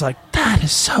 And I was like, that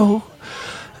is so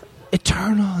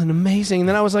eternal and amazing. And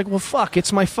then I was like, well, fuck,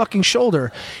 it's my fucking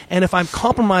shoulder. And if I'm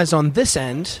compromised on this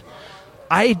end,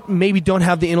 I maybe don't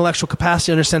have the intellectual capacity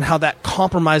to understand how that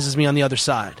compromises me on the other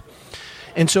side.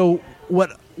 And so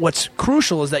what's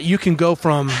crucial is that you can go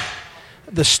from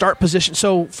the start position.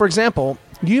 So, for example,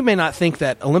 you may not think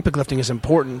that Olympic lifting is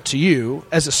important to you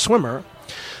as a swimmer,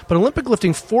 but Olympic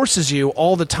lifting forces you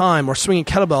all the time, or swinging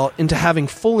kettlebell, into having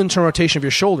full internal rotation of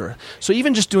your shoulder. So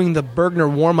even just doing the Bergner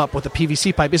warm-up with a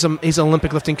PVC pipe, he's an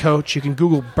Olympic lifting coach. You can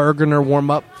Google Bergner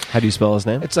warm-up. How do you spell his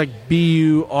name? It's like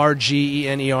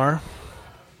Burgener.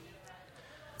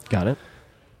 Got it.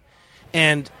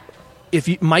 And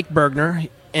Mike Bergner,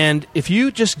 and if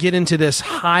you just get into this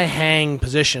high hang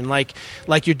position, like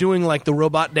you're doing like the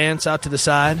robot dance out to the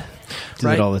side, do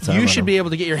that all the time. You should be able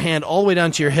to get your hand all the way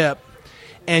down to your hip,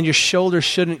 and your shoulder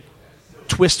shouldn't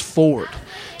twist forward.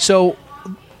 So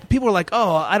people are like,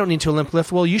 oh, I don't need to Olympic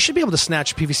lift. Well, you should be able to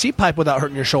snatch a PVC pipe without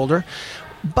hurting your shoulder.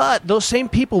 But those same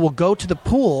people will go to the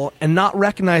pool and not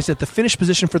recognize that the finish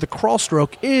position for the crawl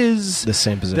stroke is the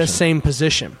same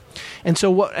position. And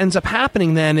so what ends up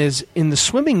happening then is, in the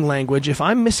swimming language, if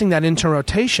I'm missing that internal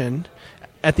rotation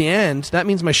at the end, that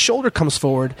means my shoulder comes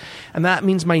forward, and that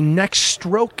means my next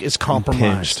stroke is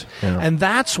compromised. Yeah. And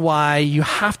that's why you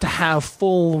have to have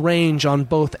full range on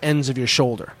both ends of your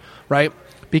shoulder, right?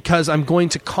 Because I'm going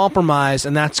to compromise,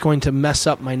 and that's going to mess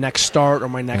up my next start or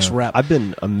my next rep. I've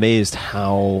been amazed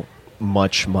how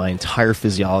much my entire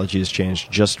physiology has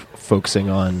changed just focusing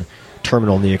on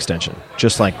terminal knee extension.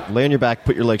 Just like lay on your back,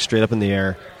 put your legs straight up in the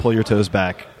air, pull your toes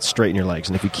back, straighten your legs.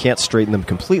 And if you can't straighten them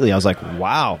completely, I was like,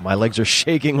 wow, my legs are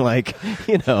shaking like, I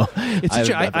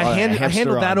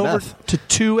handled that over to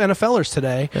 2 NFLers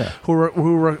today who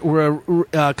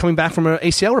were coming back from an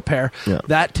ACL repair.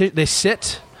 Yeah. They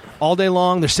sit all day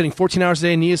long. They're sitting 14 hours a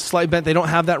day. Knee is slightly bent. They don't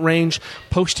have that range.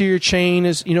 Posterior chain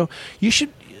is, you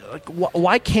should. Like,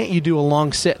 why can't you do a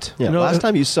long sit? Yeah, last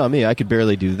time you saw me, I could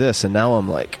barely do this, and now I'm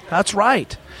like, that's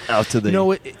right. Out to the.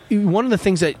 One of the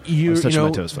things that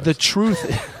the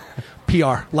truth,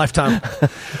 PR lifetime.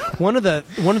 One of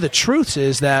the truths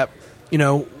is that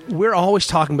we're always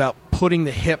talking about putting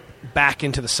the hip back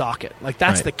into the socket. Like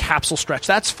that's the capsule stretch.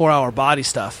 That's 4-hour body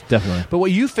stuff. Definitely. But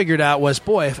what you figured out was,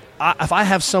 boy, if I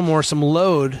have some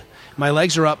load, my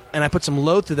legs are up, and I put some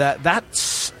load through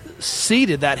that's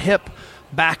seated that hip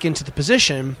back into the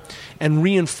position and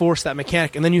reinforce that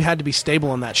mechanic, and then you had to be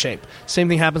stable in that shape. Same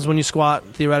thing happens when you squat,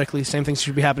 theoretically. Same thing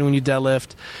should be happening when you deadlift.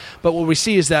 But what we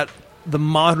see is that the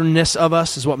modernness of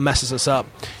us is what messes us up.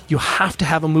 You have to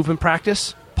have a movement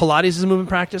practice. Pilates is a movement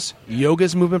practice. Yoga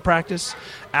is a movement practice.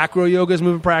 Acro yoga is a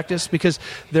movement practice because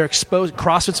they're exposed.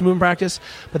 CrossFit's a movement practice.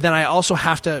 But then I also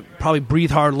have to probably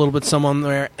breathe hard a little bit some on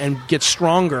there and get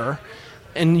stronger.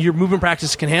 And your movement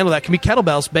practice can handle that. It can be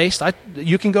kettlebells based.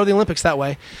 You can go to the Olympics that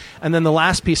way. And then the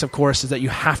last piece, of course, is that you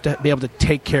have to be able to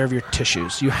take care of your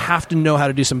tissues. You have to know how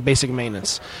to do some basic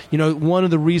maintenance. One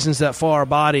of the reasons that For Our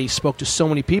Body spoke to so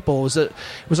many people was that it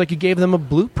was like you gave them a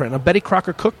blueprint, a Betty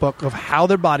Crocker cookbook of how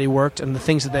their body worked and the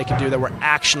things that they could do that were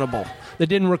actionable, that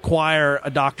didn't require a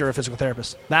doctor or a physical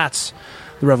therapist. That's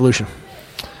the revolution.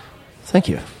 Thank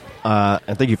you.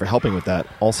 And thank you for helping with that.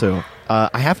 Also,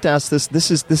 I have to ask this. This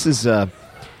is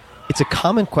it's a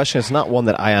common question. It's not one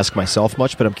that I ask myself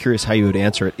much, but I'm curious how you would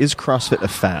answer it. Is CrossFit a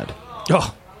fad?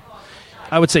 Oh,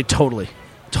 I would say totally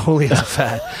is a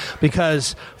fad,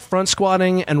 because front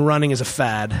squatting and running is a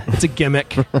fad. It's a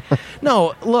gimmick.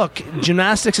 No, look,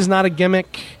 gymnastics is not a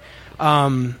gimmick.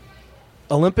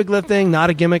 Olympic lifting, not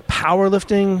a gimmick.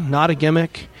 Powerlifting, not a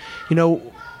gimmick.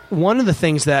 One of the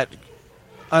things that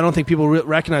I don't think people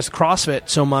recognize CrossFit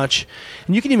so much.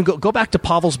 And you can even go back to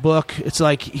Pavel's book. It's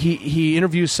like he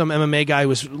interviews some MMA guy who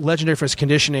was legendary for his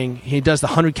conditioning. He does the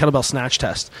 100 kettlebell snatch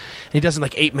test. And he does it in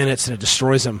like 8 minutes, and it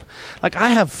destroys him. Like, I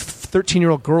have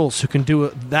 13-year-old girls who can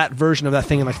do that version of that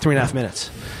thing in like 3.5 minutes.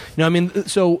 You know what I mean?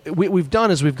 So what we've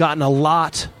done is we've gotten a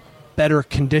lot better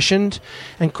conditioned,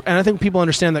 and I think people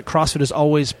understand that CrossFit has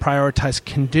always prioritized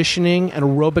conditioning and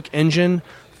aerobic engine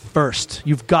first.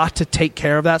 You've got to take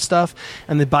care of that stuff,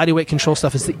 and the body weight control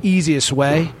stuff is the easiest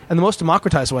way and the most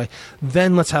democratized way.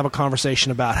 Then let's have a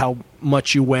conversation about how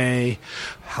much you weigh,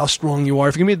 how strong you are.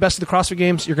 If you're going to be the best at the CrossFit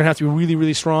Games, you're going to have to be really,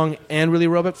 really strong and really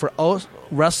aerobic. For the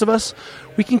rest of us,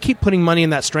 we can keep putting money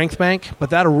in that strength bank, but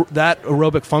that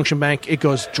aerobic function bank, it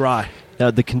goes dry. Now,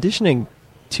 the conditioning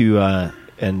to...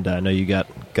 and I know you got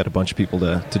a bunch of people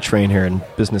to train here and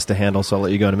business to handle, so I'll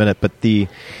let you go in a minute. But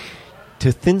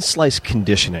to thin slice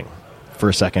conditioning for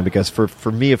a second, because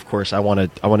for me, of course, I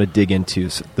want to dig into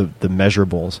the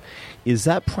measurables. Is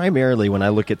that primarily, when I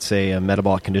look at, say, a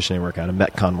metabolic conditioning workout, a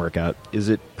Metcon workout, is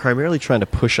it primarily trying to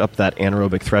push up that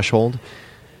anaerobic threshold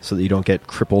so that you don't get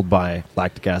crippled by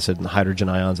lactic acid and hydrogen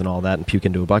ions and all that and puke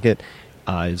into a bucket?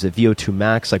 Is it VO2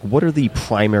 max? Like, what are the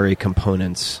primary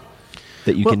components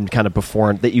that you can kind of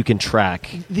perform, that you can track?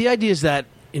 The idea is that,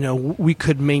 we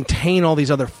could maintain all these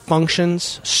other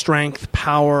functions, strength,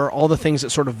 power, all the things that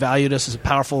sort of valued us as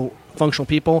powerful, functional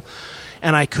people,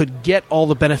 and I could get all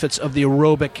the benefits of the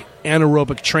aerobic,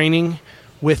 anaerobic training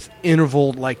with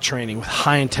interval-like training, with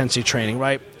high-intensity training,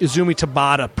 right? Izumi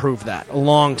Tabata proved that a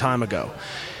long time ago.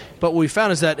 But what we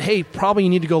found is that, hey, probably you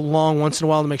need to go long once in a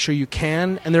while to make sure you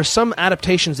can, and there's some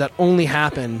adaptations that only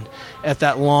happen at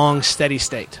that long, steady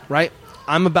state, right?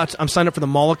 I'm signed up for the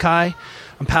Molokai.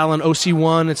 I'm paddling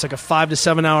OC1. It's like a 5 to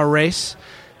 7 hour race.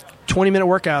 20-minute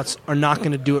workouts are not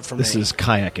going to do it for me. This is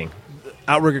kayaking.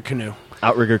 Outrigger canoe.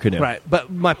 Outrigger canoe. Right. But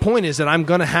my point is that I'm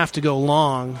going to have to go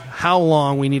long. How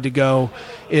long we need to go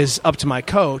is up to my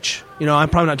coach. I'm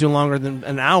probably not doing longer than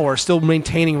an hour, still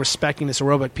maintaining, respecting this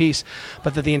aerobic piece.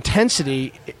 But that the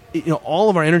intensity, all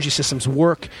of our energy systems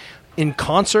work in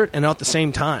concert and at the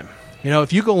same time.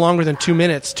 If you go longer than 2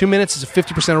 minutes, 2 minutes is a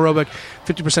 50% aerobic,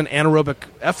 50% anaerobic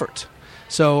effort.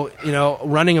 So,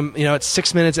 running, at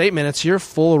 6 minutes, 8 minutes, you're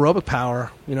full aerobic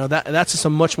power. That's just a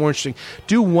much more interesting.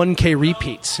 Do 1K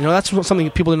repeats. That's something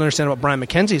that people didn't understand about Brian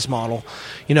McKenzie's model.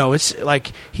 It's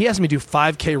like he has me do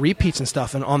 5K repeats and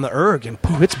stuff and on the erg, and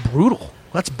boom, it's brutal.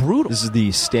 That's brutal. This is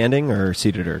the standing or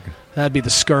seated erg? That'd be the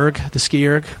skirg, the ski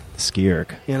erg. Ski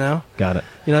erg. Got it.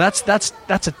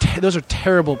 Those are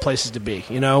terrible places to be.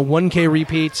 1K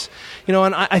repeats.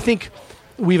 And I think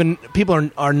people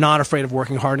are not afraid of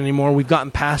working hard anymore. We've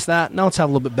gotten past that. Now let's have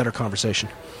a little bit better conversation.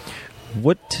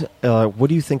 What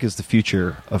do you think is the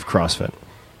future of CrossFit?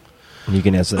 And you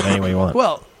can answer that any way you want.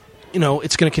 Well,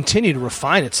 it's going to continue to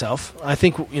refine itself. I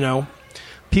think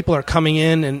people are coming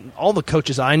in, and all the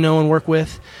coaches I know and work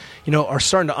with, are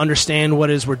starting to understand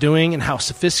what it is we're doing and how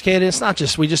sophisticated. It's not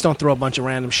just, we just don't throw a bunch of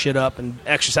random shit up and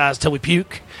exercise until we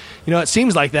puke. It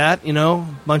seems like that,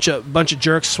 bunch of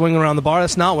jerks swinging around the bar.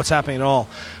 That's not what's happening at all.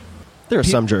 There are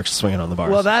some jerks swinging on the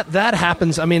bars. Well, that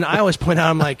happens. I mean, I always point out,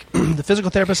 I'm like, the physical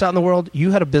therapists out in the world,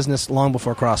 you had a business long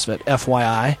before CrossFit,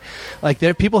 FYI. Like,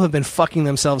 people have been fucking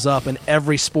themselves up in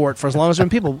every sport for as long as there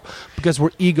have been people, because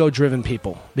we're ego-driven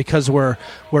people, because we're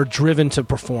driven to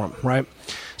perform, right?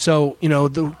 So,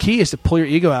 the key is to pull your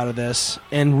ego out of this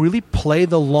and really play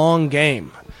the long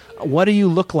game. What do you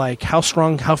look like? How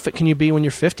strong, how fit can you be when you're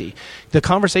 50? The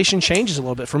conversation changes a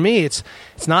little bit. For me, it's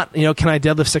not, can I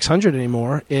deadlift 600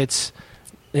 anymore? It's,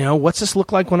 what's this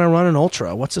look like when I run an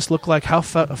ultra? What's this look like? How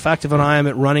effective I am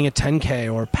at running a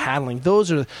 10K or paddling?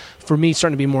 Those are, for me,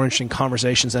 starting to be more interesting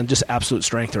conversations than just absolute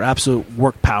strength or absolute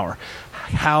work power.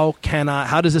 How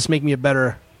does this make me a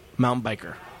better mountain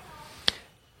biker?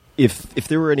 If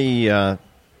there were any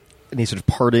sort of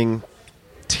parting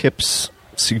tips,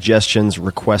 suggestions,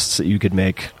 requests that you could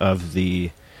make of the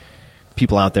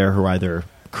people out there who are either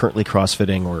currently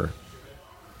CrossFitting or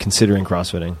considering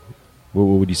CrossFitting, what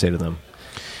would you say to them?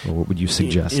 Or what would you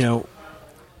suggest?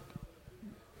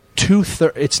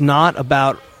 It's not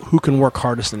about who can work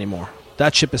hardest anymore.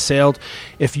 That ship has sailed.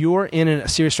 If you're in a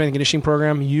serious strength and conditioning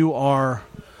program, you are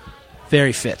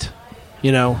very fit.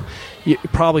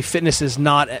 Probably fitness is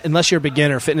not, unless you're a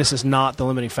beginner, fitness is not the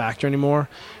limiting factor anymore.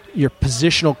 Your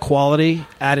positional quality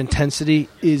at intensity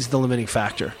is the limiting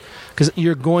factor, because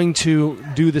you're going to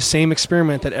do the same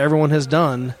experiment that everyone has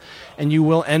done, and you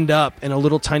will end up in a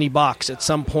little tiny box at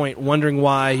some point wondering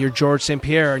why you're George St.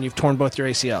 Pierre and you've torn both your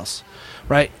ACLs,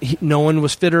 right? No one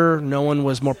was fitter, no one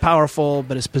was more powerful,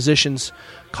 but his positions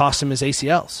cost him his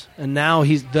ACLs. And now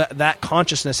that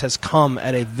consciousness has come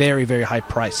at a very, very high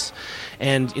price.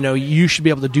 And, you should be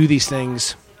able to do these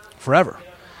things forever.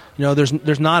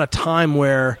 There's not a time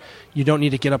where you don't need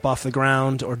to get up off the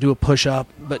ground or do a push-up,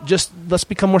 but just let's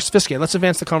become more sophisticated. Let's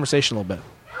advance the conversation a little bit.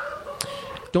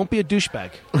 Don't be a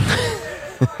douchebag.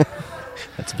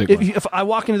 That's a big one. If I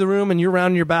walk into the room and you're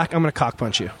rounding your back, I'm going to cock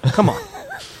punch you. Come on.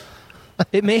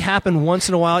 It may happen once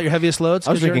in a while at your heaviest loads.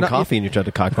 I was drinking coffee and you tried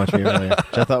to cock punch me earlier,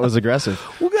 which I thought was aggressive.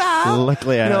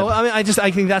 Luckily, I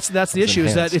think that's the issue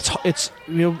is that it's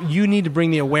you need to bring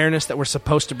the awareness that we're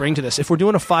supposed to bring to this. If we're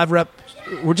doing a 5-rep,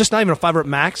 we're just not even a 5-rep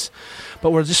max,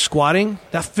 but we're just squatting.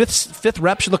 That fifth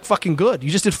rep should look fucking good. You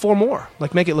just did 4 more.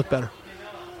 Like, make it look better.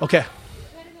 Okay,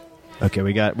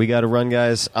 we got to run,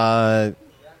 guys.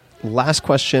 Last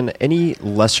question: any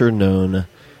lesser known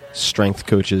strength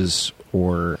coaches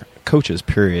or coaches,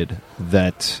 period,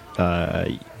 that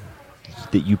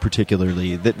you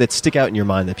particularly that stick out in your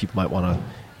mind that people might want to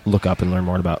look up and learn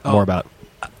more about?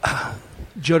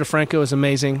 Joe DeFranco is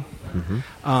amazing.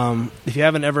 Mm-hmm. If you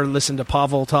haven't ever listened to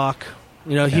Pavel talk,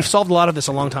 he solved a lot of this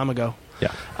a long time ago.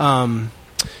 Yeah.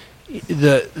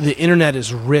 The internet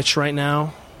is rich right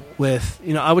now with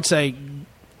I would say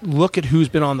look at who's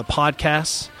been on the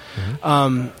podcasts.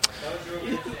 Mm-hmm.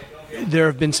 There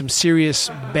have been some serious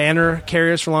banner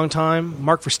carriers for a long time.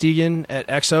 Mark Verstegen at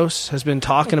Exos has been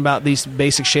talking about these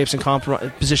basic shapes and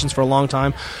positions for a long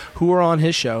time. Who are on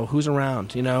his show? Who's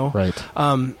around? Right.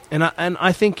 And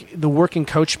I think the working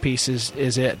coach piece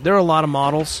is it. There are a lot of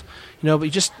models, but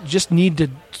you just need to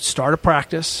start a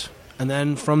practice, and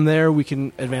then from there we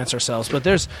can advance ourselves. But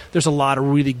there's a lot of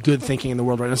really good thinking in the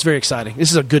world right now. It's very exciting.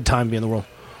 This is a good time to be in the world.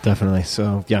 Definitely.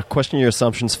 So yeah, question your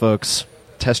assumptions, folks.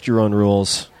 Test your own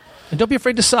rules. And don't be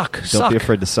afraid to suck. Don't be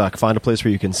afraid to suck. Find a place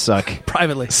where you can suck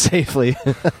privately, safely.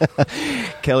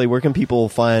 Kelly, where can people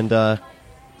find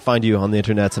you on the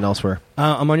internet and elsewhere?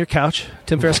 I'm on your couch,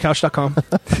 timferrisscouch.com.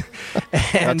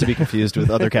 Not to be confused with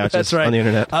other couches that's right. on the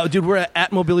internet. Dude, we're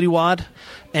at MobilityWOD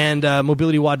and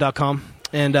mobilitywod.com.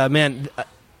 And man,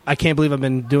 I can't believe I've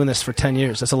been doing this for 10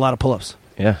 years. That's a lot of pull-ups.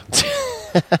 Yeah.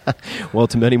 Well,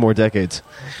 to many more decades.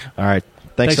 All right.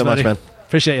 Thanks so buddy. much, man.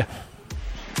 Appreciate you.